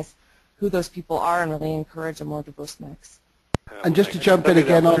recognize who those people are and really encourage a more diverse mix. And just to jump in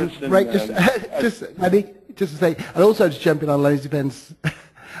again on, right, just to say, and also to jump in on Lenny's defense,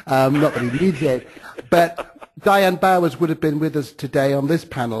 not that he needs it, but Diane Bowers would have been with us today on this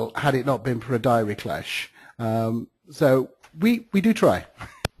panel had it not been for a diary clash. So we do try.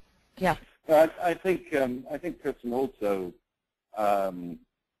 Yeah. I think Kristin, also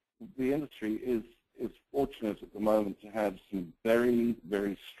the industry is fortunate at the moment to have some very,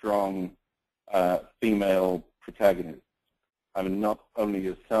 very strong female protagonists. I mean, not only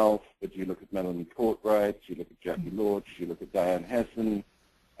yourself, but you look at Melanie Courtright, you look at Jackie Lorch, you look at Diane Hessen.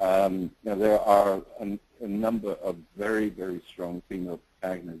 There are a number of very, very strong female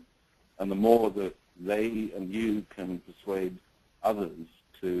protagonists, and the more that they and you can persuade others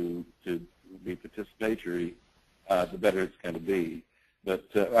to be participatory, the better it's going to be. But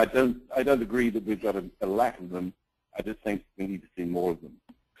I don't agree that we've got a lack of them. I just think we need to see more of them.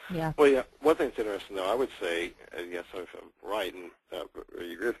 Yeah. Well, yeah. One thing that's interesting, though, I would say, and yes, if I'm right, and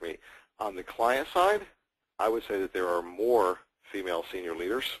you agree with me, on the client side, I would say that there are more female senior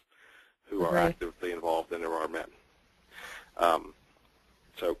leaders who are actively involved than there are men.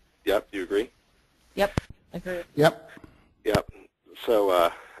 So, yep, you agree? Yep, agree. Yep. Yep.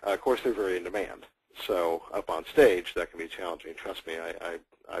 So, of course, they're very in demand. So, up on stage, that can be challenging. Trust me,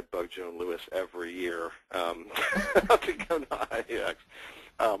 I bug Joan Lewis every year to go to IIeX.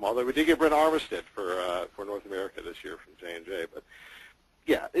 Although we did get Brent Armistead for North America this year from J&J. But,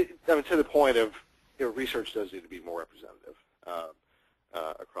 yeah, to the point of, research does need to be more representative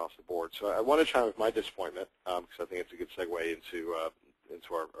across the board. So I want to chime with my disappointment because I think it's a good segue into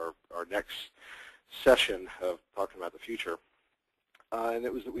our next session of talking about the future. And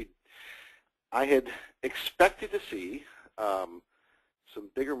it was that I had expected to see some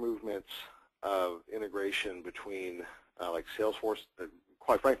bigger movements of integration between like Salesforce.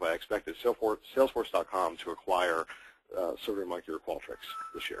 Quite frankly, I expected Salesforce.com to acquire SurveyMonkey or Qualtrics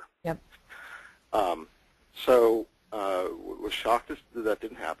this year. Yep. So was shocked that that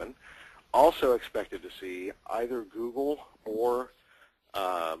didn't happen. Also expected to see either Google or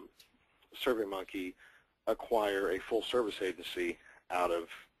SurveyMonkey acquire a full-service agency out of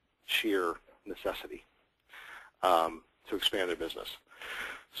sheer necessity to expand their business.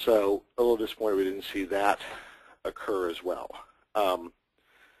 So a little disappointed we didn't see that occur as well.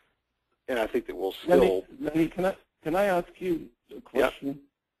 And I think that we'll still... Lenny, can I ask you a question?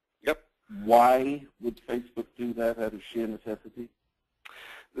 Yep. Why would Facebook do that out of sheer necessity?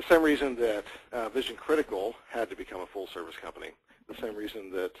 The same reason that Vision Critical had to become a full-service company. The same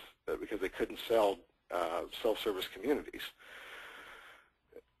reason that because they couldn't sell self-service communities.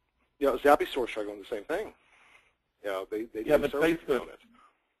 You know, Zappy Store struggling with the same thing. You know, they yeah, did but service Facebook, component.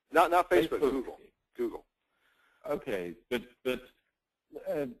 Not Facebook, Google. Okay, but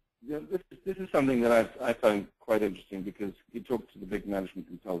you know, this is something that I find quite interesting, because you talk to the big management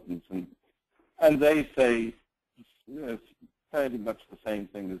consultants and they say, you know, fairly much the same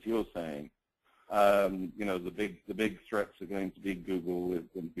thing as you're saying. You know, the big threats are going to be Google,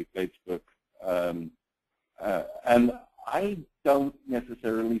 it's going to be Facebook, and I don't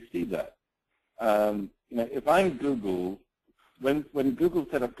necessarily see that. You know, if I'm Google, when Google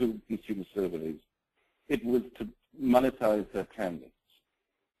set up Google Consumer Surveys, it was to monetize their canvas.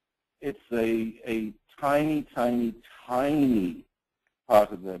 It's a tiny, tiny, tiny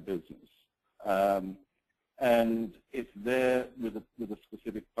part of their business. And it's there with a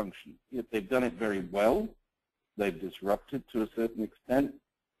specific function. If they've done it very well, they've disrupted to a certain extent,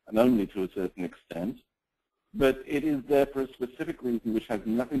 and only to a certain extent, but it is there for a specific reason which has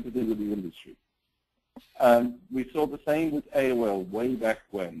nothing to do with the industry. We saw the same with AOL way back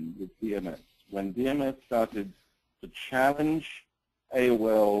when, with DMS. When DMS started to challenge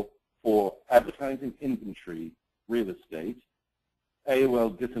AOL for advertising inventory real estate,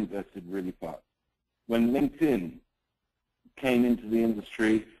 AOL disinvested really fast. When LinkedIn came into the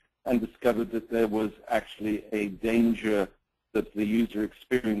industry and discovered that there was actually a danger that the user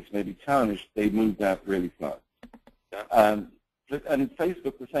experience may be tarnished, they moved out really fast. Yeah. And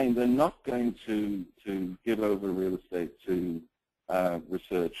Facebook was saying they're not going to give over real estate to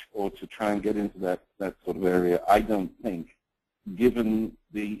research or to try and get into that sort of area, I don't think, given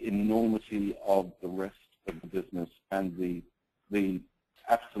the enormity of the rest of the business and the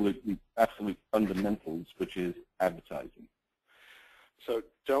absolute fundamentals, which is advertising. So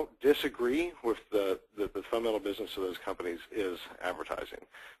don't disagree with the fundamental business of those companies is advertising.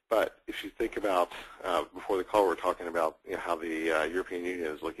 But if you think about, before the call we were talking about, you know, how the European Union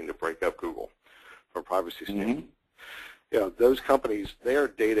is looking to break up Google from a privacy standpoint. You know, those companies, they are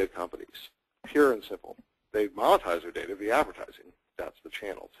data companies, pure and simple. They monetize their data via advertising. That's the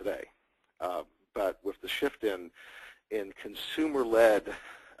channel today. But with the shift in consumer-led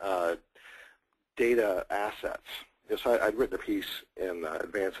data assets, so I'd written a piece in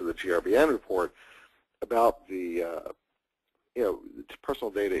advance of the GRBN report about the, you know,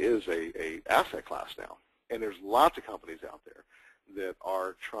 personal data is a asset class now, and there's lots of companies out there that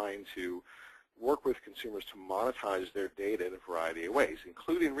are trying to work with consumers to monetize their data in a variety of ways,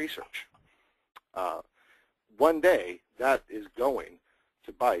 including research. One day, that is going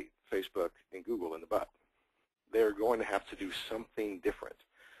to bite Facebook and Google in the butt. They're going to have to do something different.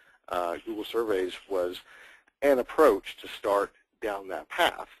 Google Surveys was an approach to start down that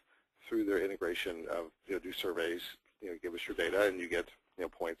path through their integration of, you know, do surveys, you know, give us your data, and you get, you know,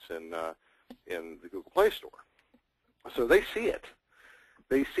 points in the Google Play Store. So they see it.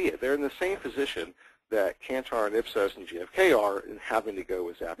 They see it. They're in the same position that Kantar and Ipsos and GfK are in having to go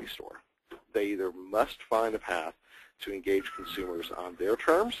with Zappy Store. They either must find a path to engage consumers on their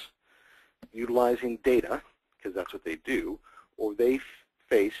terms, utilizing data, because that's what they do, or they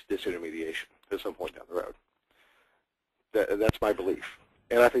face disintermediation at some point down the road. That's my belief.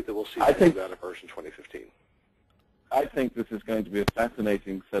 And I think that we'll see that in version 2015. I think this is going to be a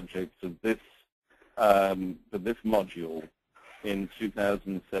fascinating subject for this module in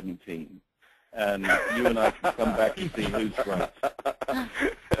 2017. And you and I can come back and see who's right.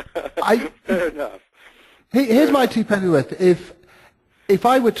 Fair enough. Here's my two penny worth. If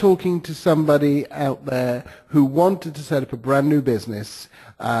I were talking to somebody out there who wanted to set up a brand new business,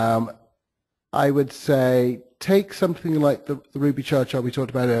 I would say take something like the Ruby chart chart we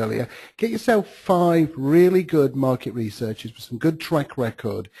talked about earlier. Get yourself 5 really good market researchers with some good track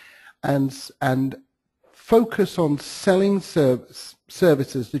record, and focus on selling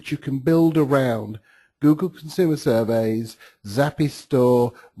services that you can build around Google Consumer Surveys, Zappy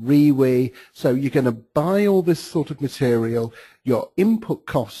Store, Rewe. So you're going to buy all this sort of material. Your input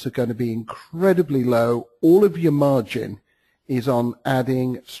costs are going to be incredibly low. All of your margin is on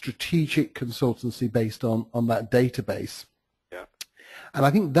adding strategic consultancy based on that database. Yeah. And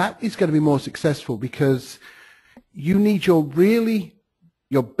I think that is going to be more successful because you need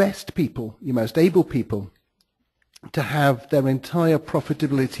your best people, your most able people, to have their entire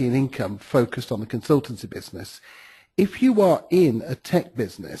profitability and income focused on the consultancy business. If you are in a tech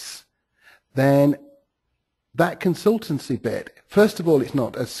business, then that consultancy bit, first of all, it's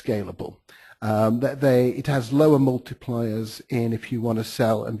not as scalable. It has lower multipliers in if you want to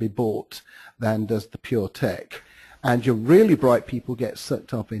sell and be bought than does the pure tech. And your really bright people get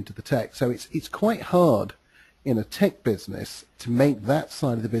sucked up into the tech. So it's quite hard in a tech business to make that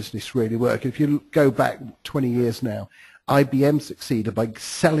side of the business really work. If you go back 20 years now, IBM succeeded by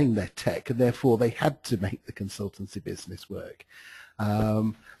selling their tech, and therefore they had to make the consultancy business work.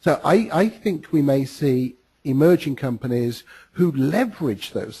 So I think we may see emerging companies who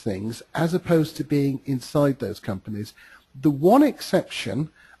leverage those things as opposed to being inside those companies. The one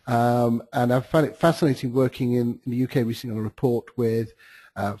exception, and I've found it fascinating working in the UK recently on a report with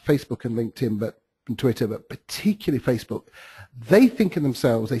Facebook and LinkedIn, and Twitter, but particularly Facebook, they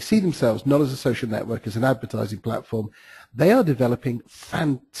see themselves not as a social network, as an advertising platform. They are developing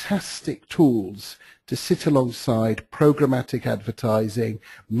fantastic tools to sit alongside programmatic advertising,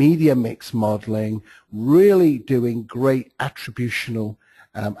 media mix modeling, really doing great attributional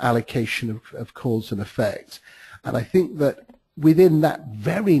allocation of cause and effect. And I think that within that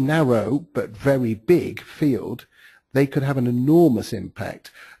very narrow but very big field, they could have an enormous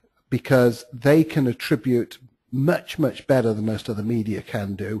impact, because they can attribute much, much better than most other media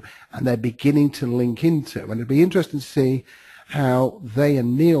can do, and they're beginning to link into. And it'd be interesting to see how they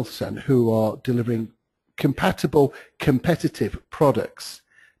and Nielsen, who are delivering compatible, competitive products,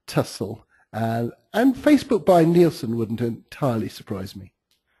 tussle. And Facebook buying Nielsen wouldn't entirely surprise me.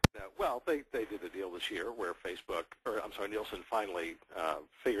 Well, they did a deal this year where Nielsen finally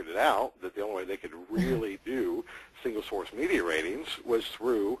figured it out that the only way they could really do single-source media ratings was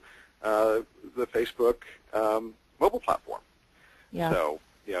through the Facebook mobile platform. Yeah. So,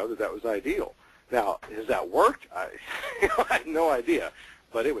 that was ideal. Now, has that worked? I have no idea,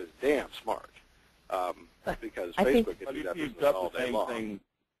 but it was damn smart because Facebook can do that business all day long.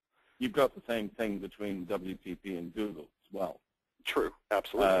 You've got the same thing between WPP and Google as well. True,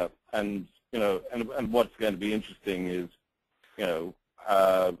 absolutely. And what's going to be interesting is,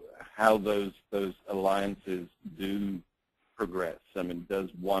 how those alliances do progress. I mean, does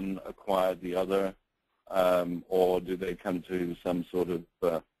one acquire the other, or do they come to some sort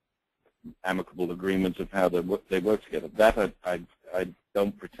of amicable agreement of how they work together? That I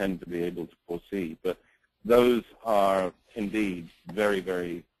don't pretend to be able to foresee, but those are indeed very,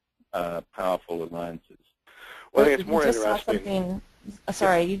 very powerful alliances. Well, I think it's more interesting.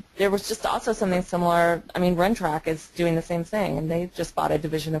 There was just also something similar. I mean, RenTrack is doing the same thing, and they just bought a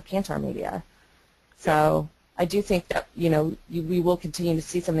division of Kantar Media. So I do think that we will continue to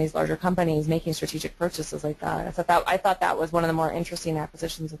see some of these larger companies making strategic purchases like that. I thought that was one of the more interesting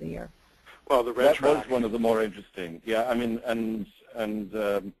acquisitions of the year. Well, that was one of the more interesting. Yeah, I mean, and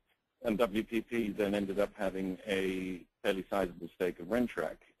WPP then ended up having a fairly sizable stake of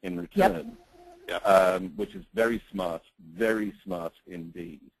RenTrack in return. Yep. Which is very smart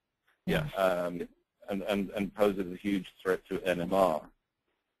indeed. Yes. And poses a huge threat to NMR.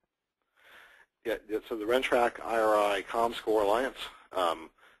 Yeah. So the RenTrack IRI ComScore alliance,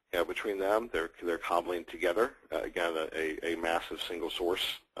 between them, they're cobbling together again a massive single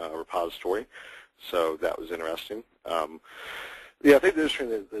source repository. So that was interesting. I think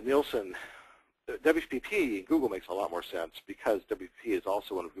the Nielsen. WPP, Google makes a lot more sense because WPP is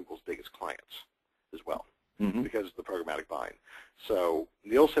also one of Google's biggest clients as well, because of the programmatic buying. So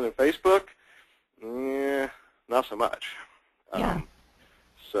Nielsen and Facebook, not so much.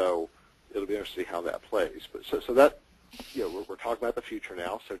 So it'll be interesting to see how that plays. But so that, we're talking about the future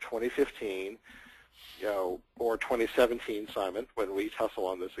now. So 2015, or 2017, Simon, when we tussle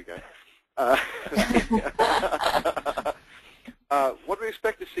on this again. What do we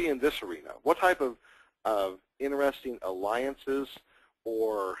expect to see in this arena? What type of interesting alliances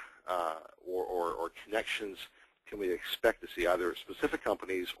or connections can we expect to see, either specific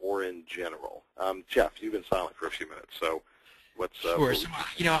companies or in general? Jeff, you've been silent for a few minutes, so what's sure. So,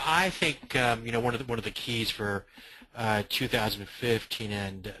 I think one of the keys for 2015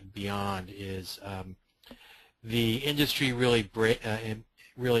 and beyond is the industry really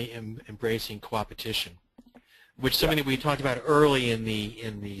embracing co-opetition, which is something that we talked about early in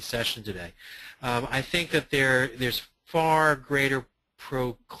the session today. I think that there's far greater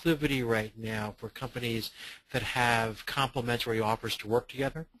proclivity right now for companies that have complementary offers to work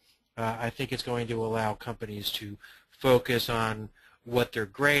together. I think it's going to allow companies to focus on what they're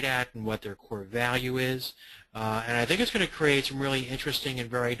great at and what their core value is. And I think it's going to create some really interesting and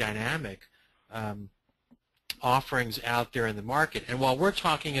very dynamic offerings out there in the market. And while we're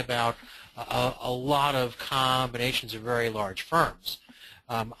talking about a lot of combinations of very large firms,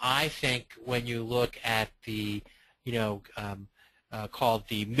 I think when you look at the, called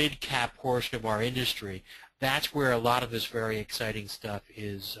the mid-cap portion of our industry, that's where a lot of this very exciting stuff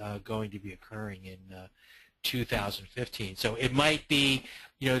is going to be occurring in 2015. So it might be,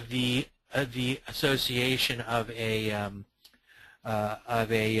 the association of a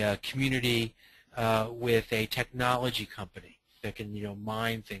community with a technology company that can,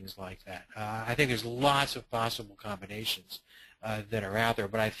 mine things like that. I think there's lots of possible combinations that are out there,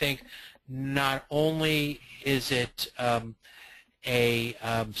 but I think not only is it a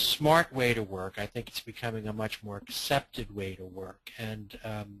smart way to work, I think it's becoming a much more accepted way to work. And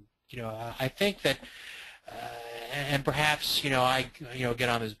I think that, and perhaps I get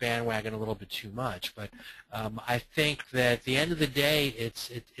on this bandwagon a little bit too much, but I think that at the end of the day,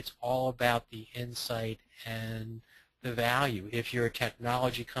 it's all about the insight and the value. If you're a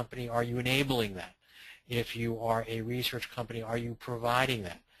technology company, are you enabling that? If you are a research company, are you providing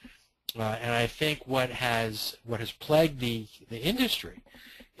that? And I think what has plagued the industry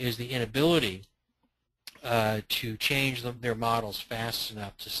is the inability to change their models fast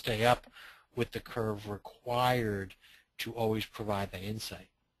enough to stay up with the curve required to always provide that insight.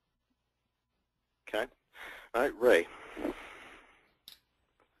 Okay. All right, Ray.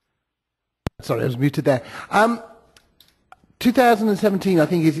 Sorry, I was muted there. 2017, I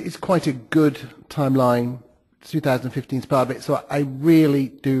think, is quite a good timeline. 2015 is part of it, so I really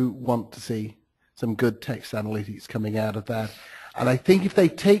do want to see some good text analytics coming out of that. And I think if they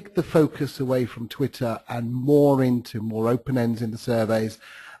take the focus away from Twitter and more into more open ends in the surveys,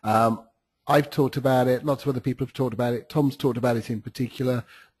 I've talked about it, lots of other people have talked about it, Tom's talked about it in particular,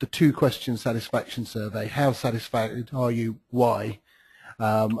 the 2-question satisfaction survey, how satisfied are you, why,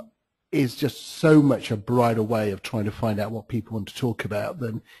 is just so much a brighter way of trying to find out what people want to talk about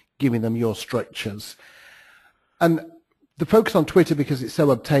than giving them your structures. And the focus on Twitter, because it's so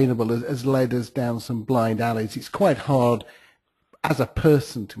obtainable, has led us down some blind alleys. It's quite hard as a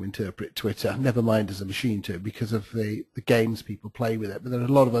person to interpret Twitter, never mind as a machine to, because of the games people play with it. But there are a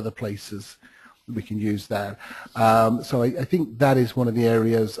lot of other places we can use that. So I think that is one of the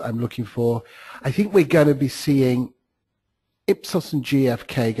areas I'm looking for. I think we're going to be seeing Ipsos and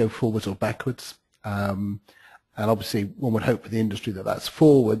GfK go forwards or backwards. And obviously one would hope for the industry that that's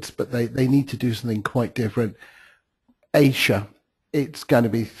forwards, but they need to do something quite different. Asia, it's going to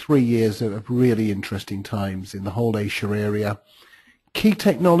be 3 years of really interesting times in the whole Asia area. Key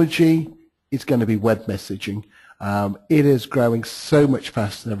technology is going to be web messaging. It is growing so much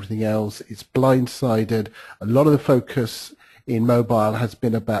faster than everything else. It's blindsided. A lot of the focus in mobile has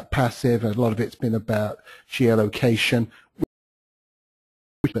been about passive, and a lot of it's been about geolocation,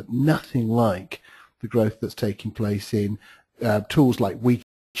 but nothing like the growth that's taking place in tools like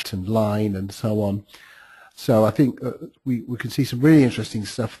WeChat and Line and so on. So I think we can see some really interesting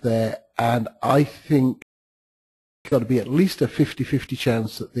stuff there, and I think it's got to be at least a 50-50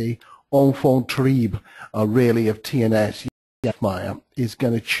 chance that the enfant terrible really of TNS, ESOMAR, is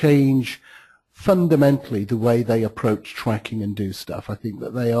going to change fundamentally the way they approach tracking and do stuff. I think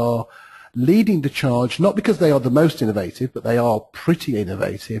that they are leading the charge, not because they are the most innovative, but they are pretty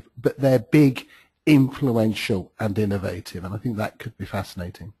innovative, but they're big, influential, and innovative, and I think that could be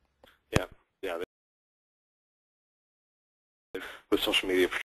fascinating. Yeah. With social media,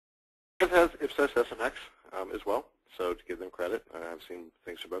 it has Ipsos SMX as well, so to give them credit, I've seen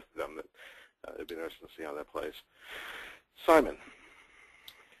things from both of them that it'd be interesting to see how that plays. Simon.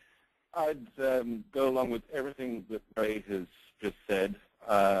 I'd go along with everything that Ray has just said,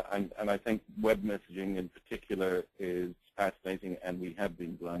 and I think web messaging in particular is fascinating, and we have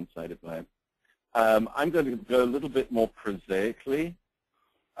been blindsided by it. I'm going to go a little bit more prosaically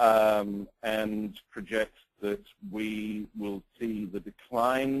and project that we will see the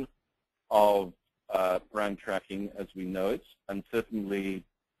decline of brand tracking as we know it, and certainly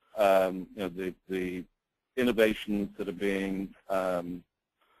the innovations that are being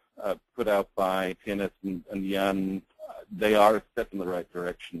put out by TNS and Jan, they are a step in the right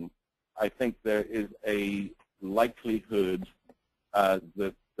direction. I think there is a likelihood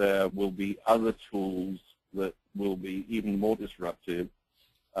that there will be other tools that will be even more disruptive,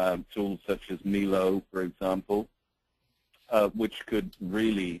 tools such as Milo, for example, which could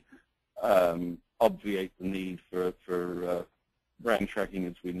really obviate the need for brand tracking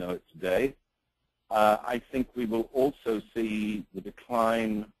as we know it today. I think we will also see the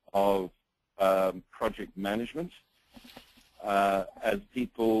decline of project management as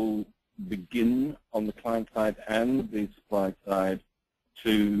people begin on the client side and the supply side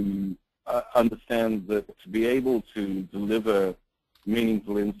to understand that to be able to deliver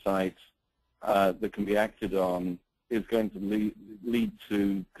meaningful insights that can be acted on is going to lead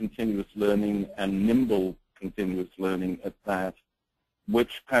to continuous learning and nimble continuous learning at that,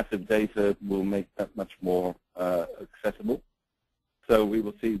 which passive data will make that much more accessible. So we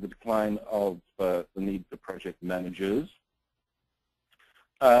will see the decline of the need for project managers.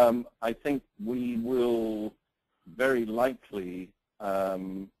 I think we will very likely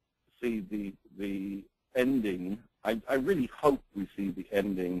see the ending. I really hope we see the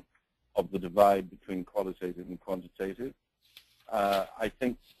ending of the divide between qualitative and quantitative. I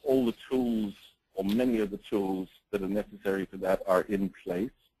think all the tools, or many of the tools that are necessary for that, are in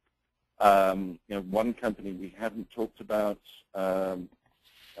place. One company we haven't talked about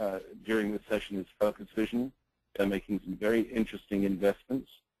during this session is Focus Vision. They're making some very interesting investments,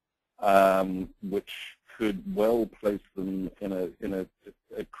 which could well place them in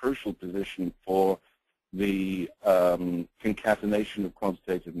a crucial position for the concatenation of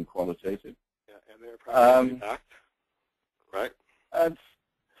quantitative and qualitative. Yeah, and they're private backed, right?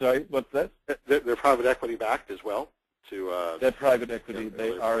 Sorry, what's that? They're private equity backed as well. They're private equity.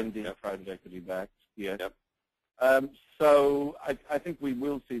 They are indeed private equity backed. Yes. Yep. So I think we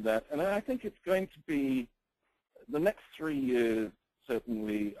will see that, and I think it's going to be the next 3 years.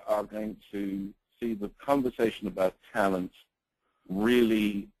 Certainly are going to see the conversation about talent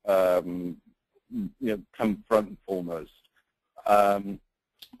really come front and foremost.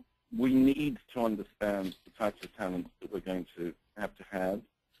 We need to understand the types of talent that we're going to have.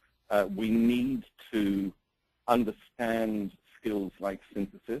 We need to understand skills like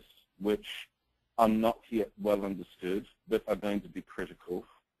synthesis, which are not yet well understood, but are going to be critical.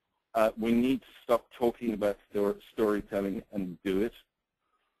 We need to stop talking about storytelling and do it.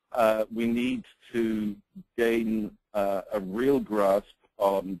 We need to gain a real grasp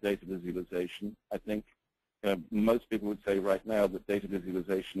on data visualization. I think most people would say right now that data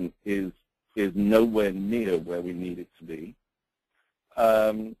visualization is nowhere near where we need it to be.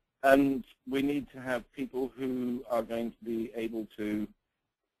 And we need to have people who are going to be able to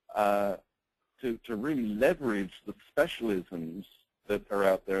really leverage the specialisms that are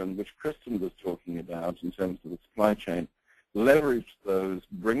out there and which Kristin was talking about in terms of the supply chain, leverage those,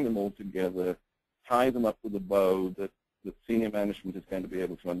 bring them all together, tie them up with a bow that senior management is going to be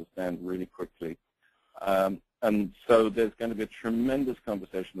able to understand really quickly. And so there's going to be a tremendous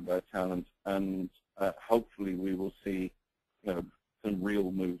conversation about talent, and hopefully we will see some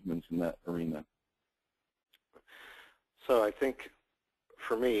real movement in that arena. So I think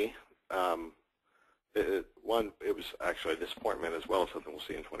for me, it was actually a disappointment as well as something we'll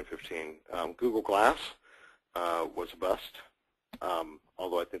see in 2015. Google Glass was a bust,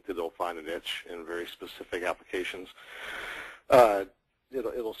 although I think that they'll find a niche in very specific applications.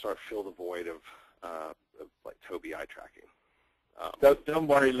 It'll start to fill the void of like Tobii eye tracking. Don't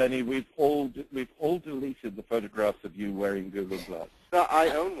worry, Lenny. We've all deleted the photographs of you wearing Google Glass. No, I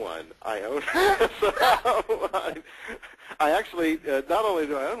own one. I actually, not only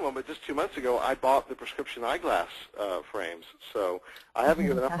do I own one, but just 2 months ago, I bought the prescription eyeglass frames. So I haven't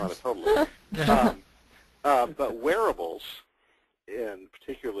given up on it totally. But wearables, and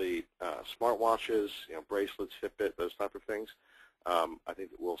particularly smartwatches, bracelets, Fitbit, those type of things, I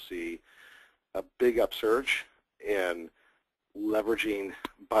think that we'll see a big upsurge in leveraging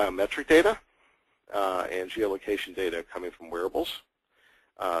biometric data and geolocation data coming from wearables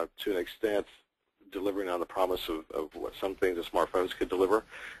to an extent delivering on the promise of what some things the smartphones could deliver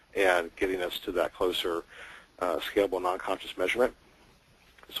and getting us to that closer scalable non-conscious measurement.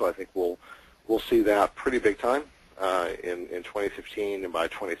 So I think we'll see that pretty big time in 2015, and by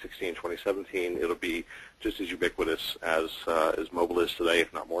 2016, 2017, it'll be just as ubiquitous as mobile is today,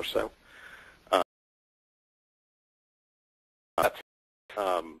 if not more so.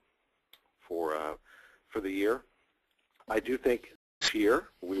 For the year, I do think this year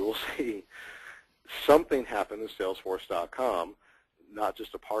we will see something happen in Salesforce.com, not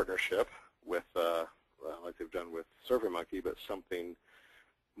just a partnership with, like they've done with SurveyMonkey, but something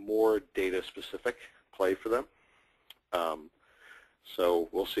more data-specific play for them. So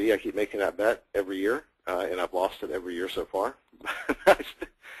we'll see. I keep making that bet every year, and I've lost it every year so far. I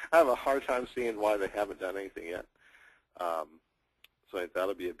have a hard time seeing why they haven't done anything yet. So I think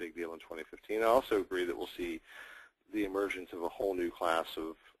that'll be a big deal in 2015. I also agree that we'll see the emergence of a whole new class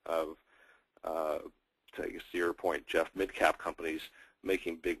of to your point, Jeff, mid-cap companies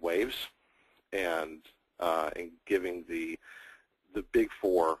making big waves and giving the big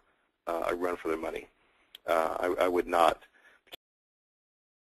four a run for their money. I would not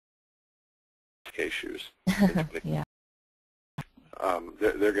case shoes. Yeah.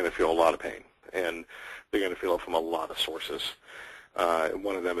 They're going to feel a lot of pain, and they're going to feel it from a lot of sources.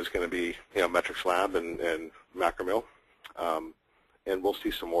 One of them is going to be, Metrics Lab and Macromill, and we'll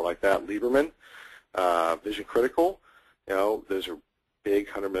see some more like that. Lieberman, Vision Critical, those are big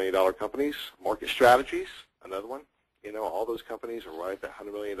 $100 million companies. Market Strategies, another one. All those companies are right at that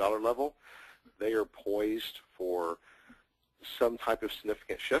 $100 million level. They are poised for some type of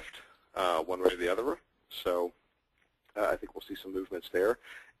significant shift, one way or the other. So I think we'll see some movements there.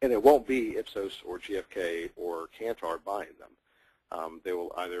 And it won't be Ipsos or GfK or Kantar buying them. They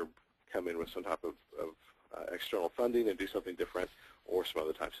will either come in with some type of external funding and do something different, or some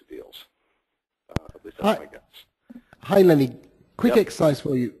other types of deals. At least that's my guess. Hi, Lenny. Quick Yep. exercise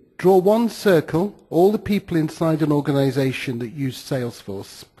for you. Draw one circle, all the people inside an organization that use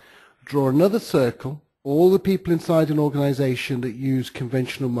Salesforce. Draw another circle, all the people inside an organization that use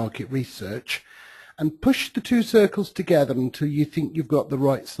conventional market research, and push the two circles together until you think you've got the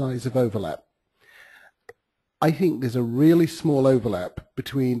right size of overlap. I think there's a really small overlap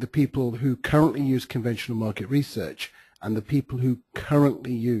between the people who currently use conventional market research and the people who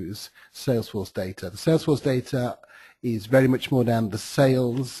currently use Salesforce data. The Salesforce data is very much more down the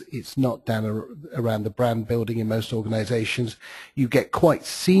sales. It's not down around the brand building in most organizations. You get quite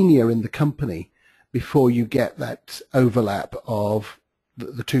senior in the company before you get that overlap of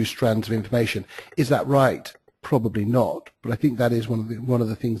the two strands of information. Is that right? Probably not, but I think that is one of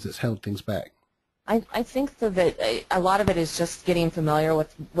the things that's held things back. I think that a lot of it is just getting familiar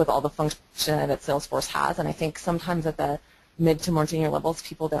with all the function that Salesforce has, and I think sometimes at the mid to more junior levels,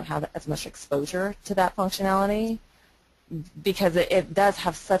 people don't have as much exposure to that functionality because it does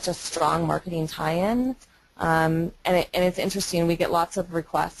have such a strong marketing tie-in, and it's interesting. We get lots of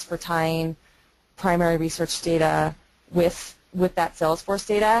requests for tying primary research data with that Salesforce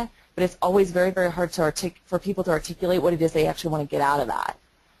data, but it's always very, very hard for people to articulate what it is they actually want to get out of that.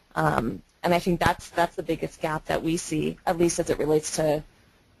 And I think that's the biggest gap that we see, at least as it relates to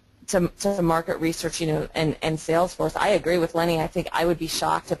market research, and Salesforce. I agree with Lenny. I think I would be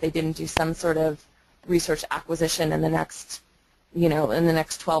shocked if they didn't do some sort of research acquisition in the next, in the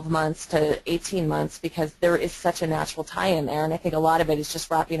next 12 months to 18 months, because there is such a natural tie-in there, and I think a lot of it is just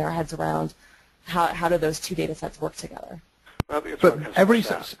wrapping our heads around how do those two data sets work together. But every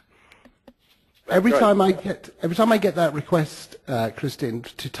time I get that request, Kristin,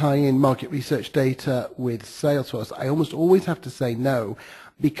 to tie in market research data with Salesforce, I almost always have to say no,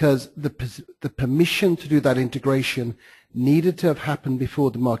 because the permission to do that integration needed to have happened before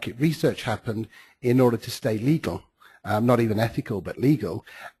the market research happened in order to stay legal, not even ethical, but legal.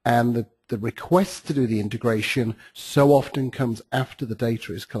 And the request to do the integration so often comes after the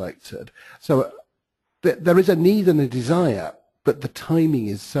data is collected. So there is a need and a desire, but the timing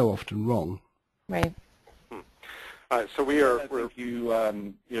is so often wrong. Right. All right, so we're go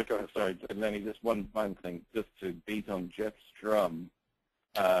ahead. Sorry, Lenny, just one final thing, just to beat on Jeff's drum.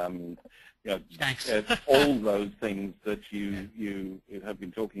 Thanks. All those things that you have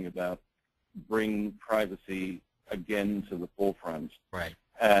been talking about bring privacy again to the forefront. Right.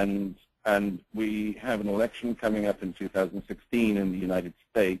 And we have an election coming up in 2016 in the United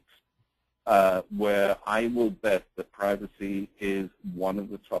States where I will bet that privacy is one of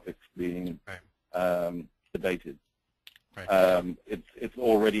the topics being debated. Right. It's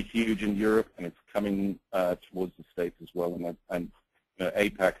already huge in Europe, and it's coming towards the States as well. And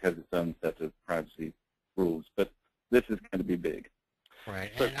APAC has its own set of privacy rules, but this is going to be big.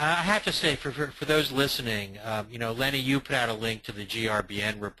 Right. And I have to say, for those listening, Lenny, you put out a link to the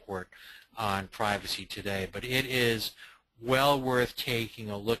GRBN report on privacy today, but it is well worth taking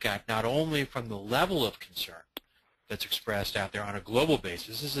a look at, not only from the level of concern that's expressed out there on a global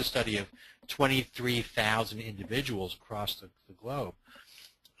basis. This is a study of 23,000 individuals across the globe.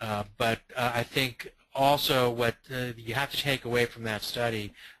 But I think also what you have to take away from that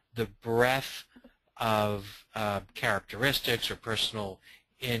study, the breadth of characteristics or personal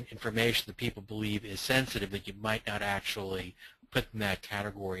information that people believe is sensitive that you might not actually put in that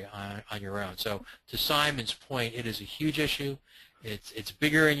category on your own. So to Simon's point, it is a huge issue. It's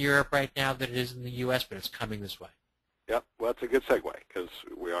bigger in Europe right now than it is in the U.S., but it's coming this way. Yep, well, that's a good segue, because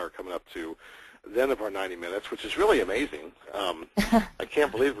we are coming up to the end of our 90 minutes, which is really amazing. I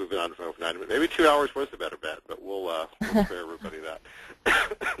can't believe we've been on the phone for 90 minutes. Maybe 2 hours was the better bet, but we'll spare everybody that.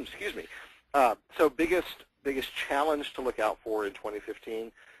 Excuse me. So biggest challenge to look out for in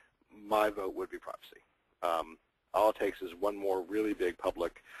 2015, my vote would be privacy. All it takes is one more really big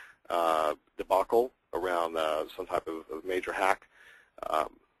public debacle around some type of major hack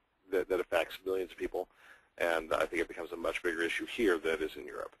that affects millions of people. And I think it becomes a much bigger issue here than it is in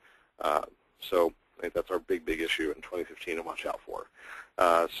Europe. So I think that's our big issue in 2015 to watch out for.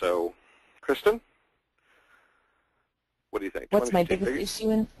 So, Kristin, what do you think? What's my biggest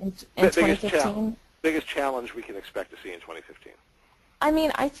issue in 2015? Biggest challenge we can expect to see in 2015. I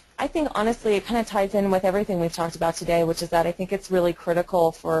mean, I think honestly it kind of ties in with everything we've talked about today, which is that I think it's really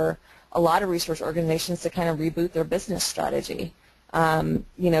critical for a lot of research organizations to kind of reboot their business strategy.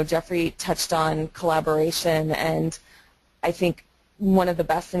 Jeffrey touched on collaboration, and I think one of the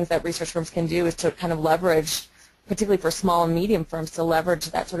best things that research firms can do is to kind of leverage, particularly for small and medium firms, to leverage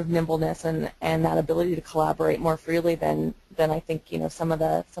that sort of nimbleness and that ability to collaborate more freely than I think some of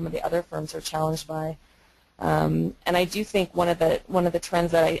the other firms are challenged by. And I do think one of the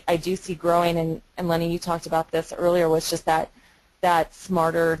trends that I do see growing, and Lenny, you talked about this earlier, was just that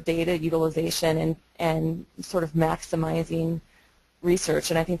smarter data utilization and sort of maximizing research.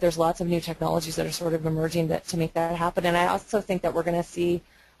 And I think there's lots of new technologies that are sort of emerging to make that happen. And I also think that we're going to see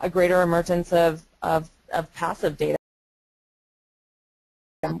a greater emergence of passive data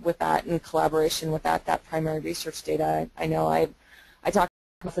with that, in collaboration with that primary research data. I know I talked about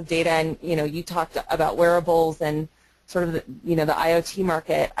passive data, and you talked about wearables and sort of the IoT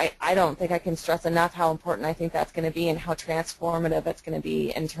market. I don't think I can stress enough how important I think that's going to be and how transformative it's going to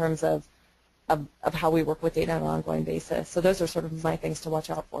be in terms of how we work with data on an ongoing basis. So those are sort of my things to watch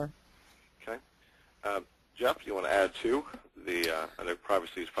out for. Okay. Jeff, do you want to add to I know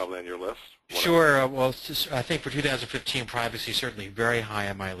privacy is probably on your list. Sure. Well, I think for 2015, privacy is certainly very high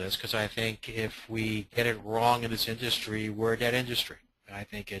on my list, because I think if we get it wrong in this industry, we're a dead industry. I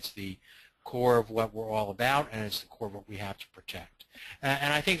think it's the core of what we're all about, and it's the core of what we have to protect.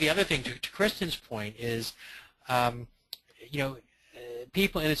 And I think the other thing, to Kristin's point, is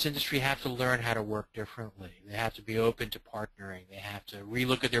people in this industry have to learn how to work differently. They have to be open to partnering. They have to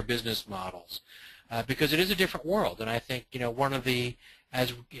relook at their business models, because it is a different world. And I think one of the,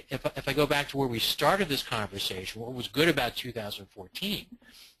 if I go back to where we started this conversation, what was good about 2014,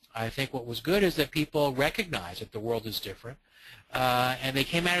 I think what was good is that people recognize that the world is different, and they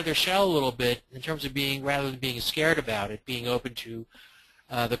came out of their shell a little bit in terms of rather than being scared about it, being open to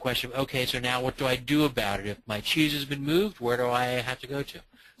the question of, okay, so now what do I do about it? If my cheese has been moved, where do I have to go to?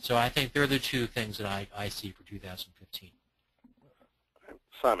 So I think they're the two things that I see for 2015.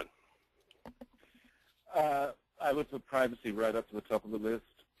 Simon. I would put privacy right up to the top of the list,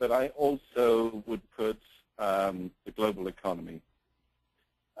 but I also would put the global economy.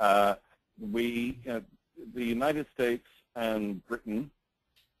 The United States and Britain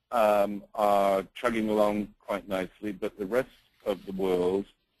are chugging along quite nicely, but the rest of the world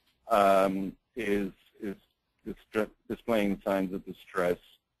is displaying signs of distress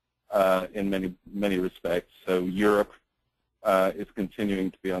in many respects. So Europe is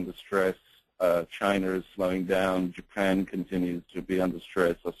continuing to be under stress. China is slowing down. Japan continues to be under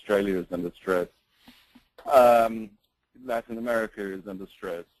stress. Australia is under stress. Latin America is under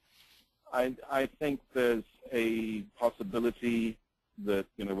stress. I think there's a possibility that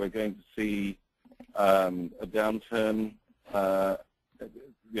we're going to see a downturn, further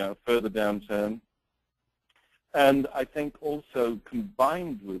downturn, and I think also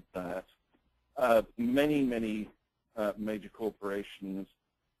combined with that, many major corporations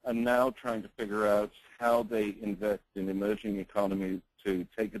are now trying to figure out how they invest in emerging economies to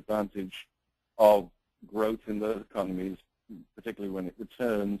take advantage of growth in those economies, particularly when it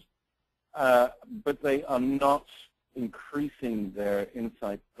returns. But they are not increasing their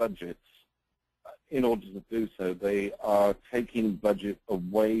insight budgets in order to do so. They are taking budget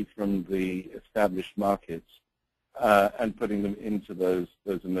away from the established markets and putting them into those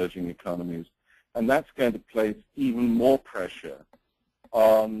emerging economies. And that's going to place even more pressure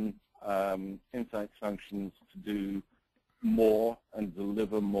on insight functions to do more and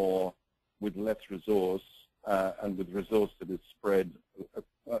deliver more with less resource and with resource that is spread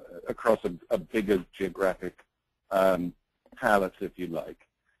across a bigger geographic palette, if you like.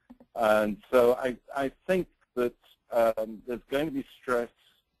 And so I think that there's going to be stress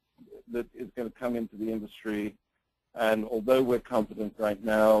that is going to come into the industry, and although we're confident right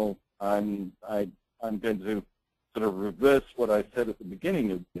now, I'm going to sort of reverse what I said at the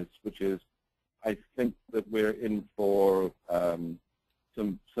beginning of this, which is I think that we're in for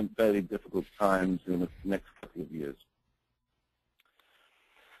some fairly difficult times in the next couple of years.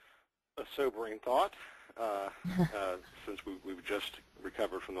 A sobering thought, since we've just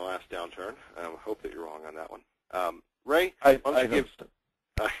recovered from the last downturn. I hope that you're wrong on that one. Ray, why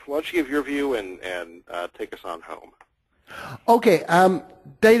don't you give your view and take us on home? Okay,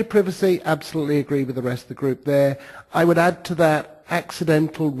 data privacy, absolutely agree with the rest of the group there. I would add to that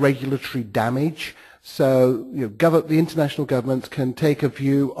accidental regulatory damage. So the international governments can take a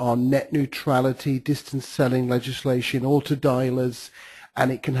view on net neutrality, distance selling legislation, auto-dialers,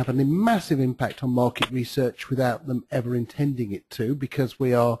 and it can have a massive impact on market research without them ever intending it to, because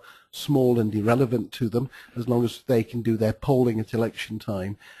we are small and irrelevant to them as long as they can do their polling at election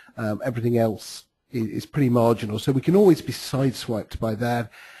time. Everything else is pretty marginal, so we can always be sideswiped by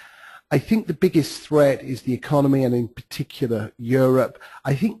that. I think the biggest threat is the economy, and in particular Europe.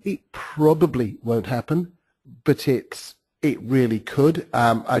 I think it probably won't happen, but it really could.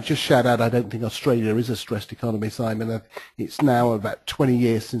 I just shout out, I don't think Australia is a stressed economy, Simon. It's now about 20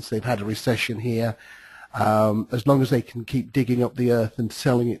 years since they've had a recession here. As long as they can keep digging up the earth and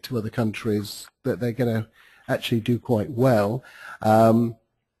selling it to other countries, that they're going to actually do quite well.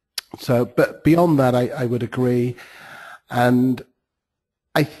 But beyond that, I would agree. And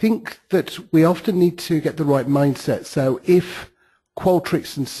I think that we often need to get the right mindset. So if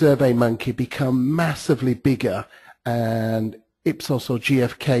Qualtrics and SurveyMonkey become massively bigger and Ipsos or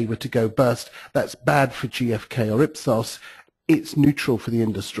GfK were to go bust, that's bad for GfK or Ipsos. It's neutral for the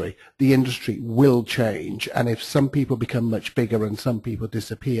industry. The industry will change, and if some people become much bigger and some people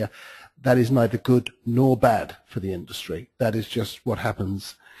disappear, that is neither good nor bad for the industry. That is just what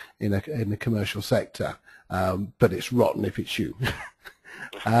happens in the commercial sector, but it's rotten if it's you.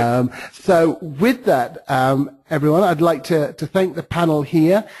 So with that, everyone, I'd like to thank the panel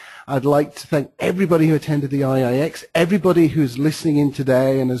here. I'd like to thank everybody who attended the IIeX, everybody who's listening in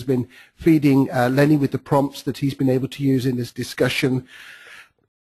today and has been feeding Lenny with the prompts that he's been able to use in this discussion.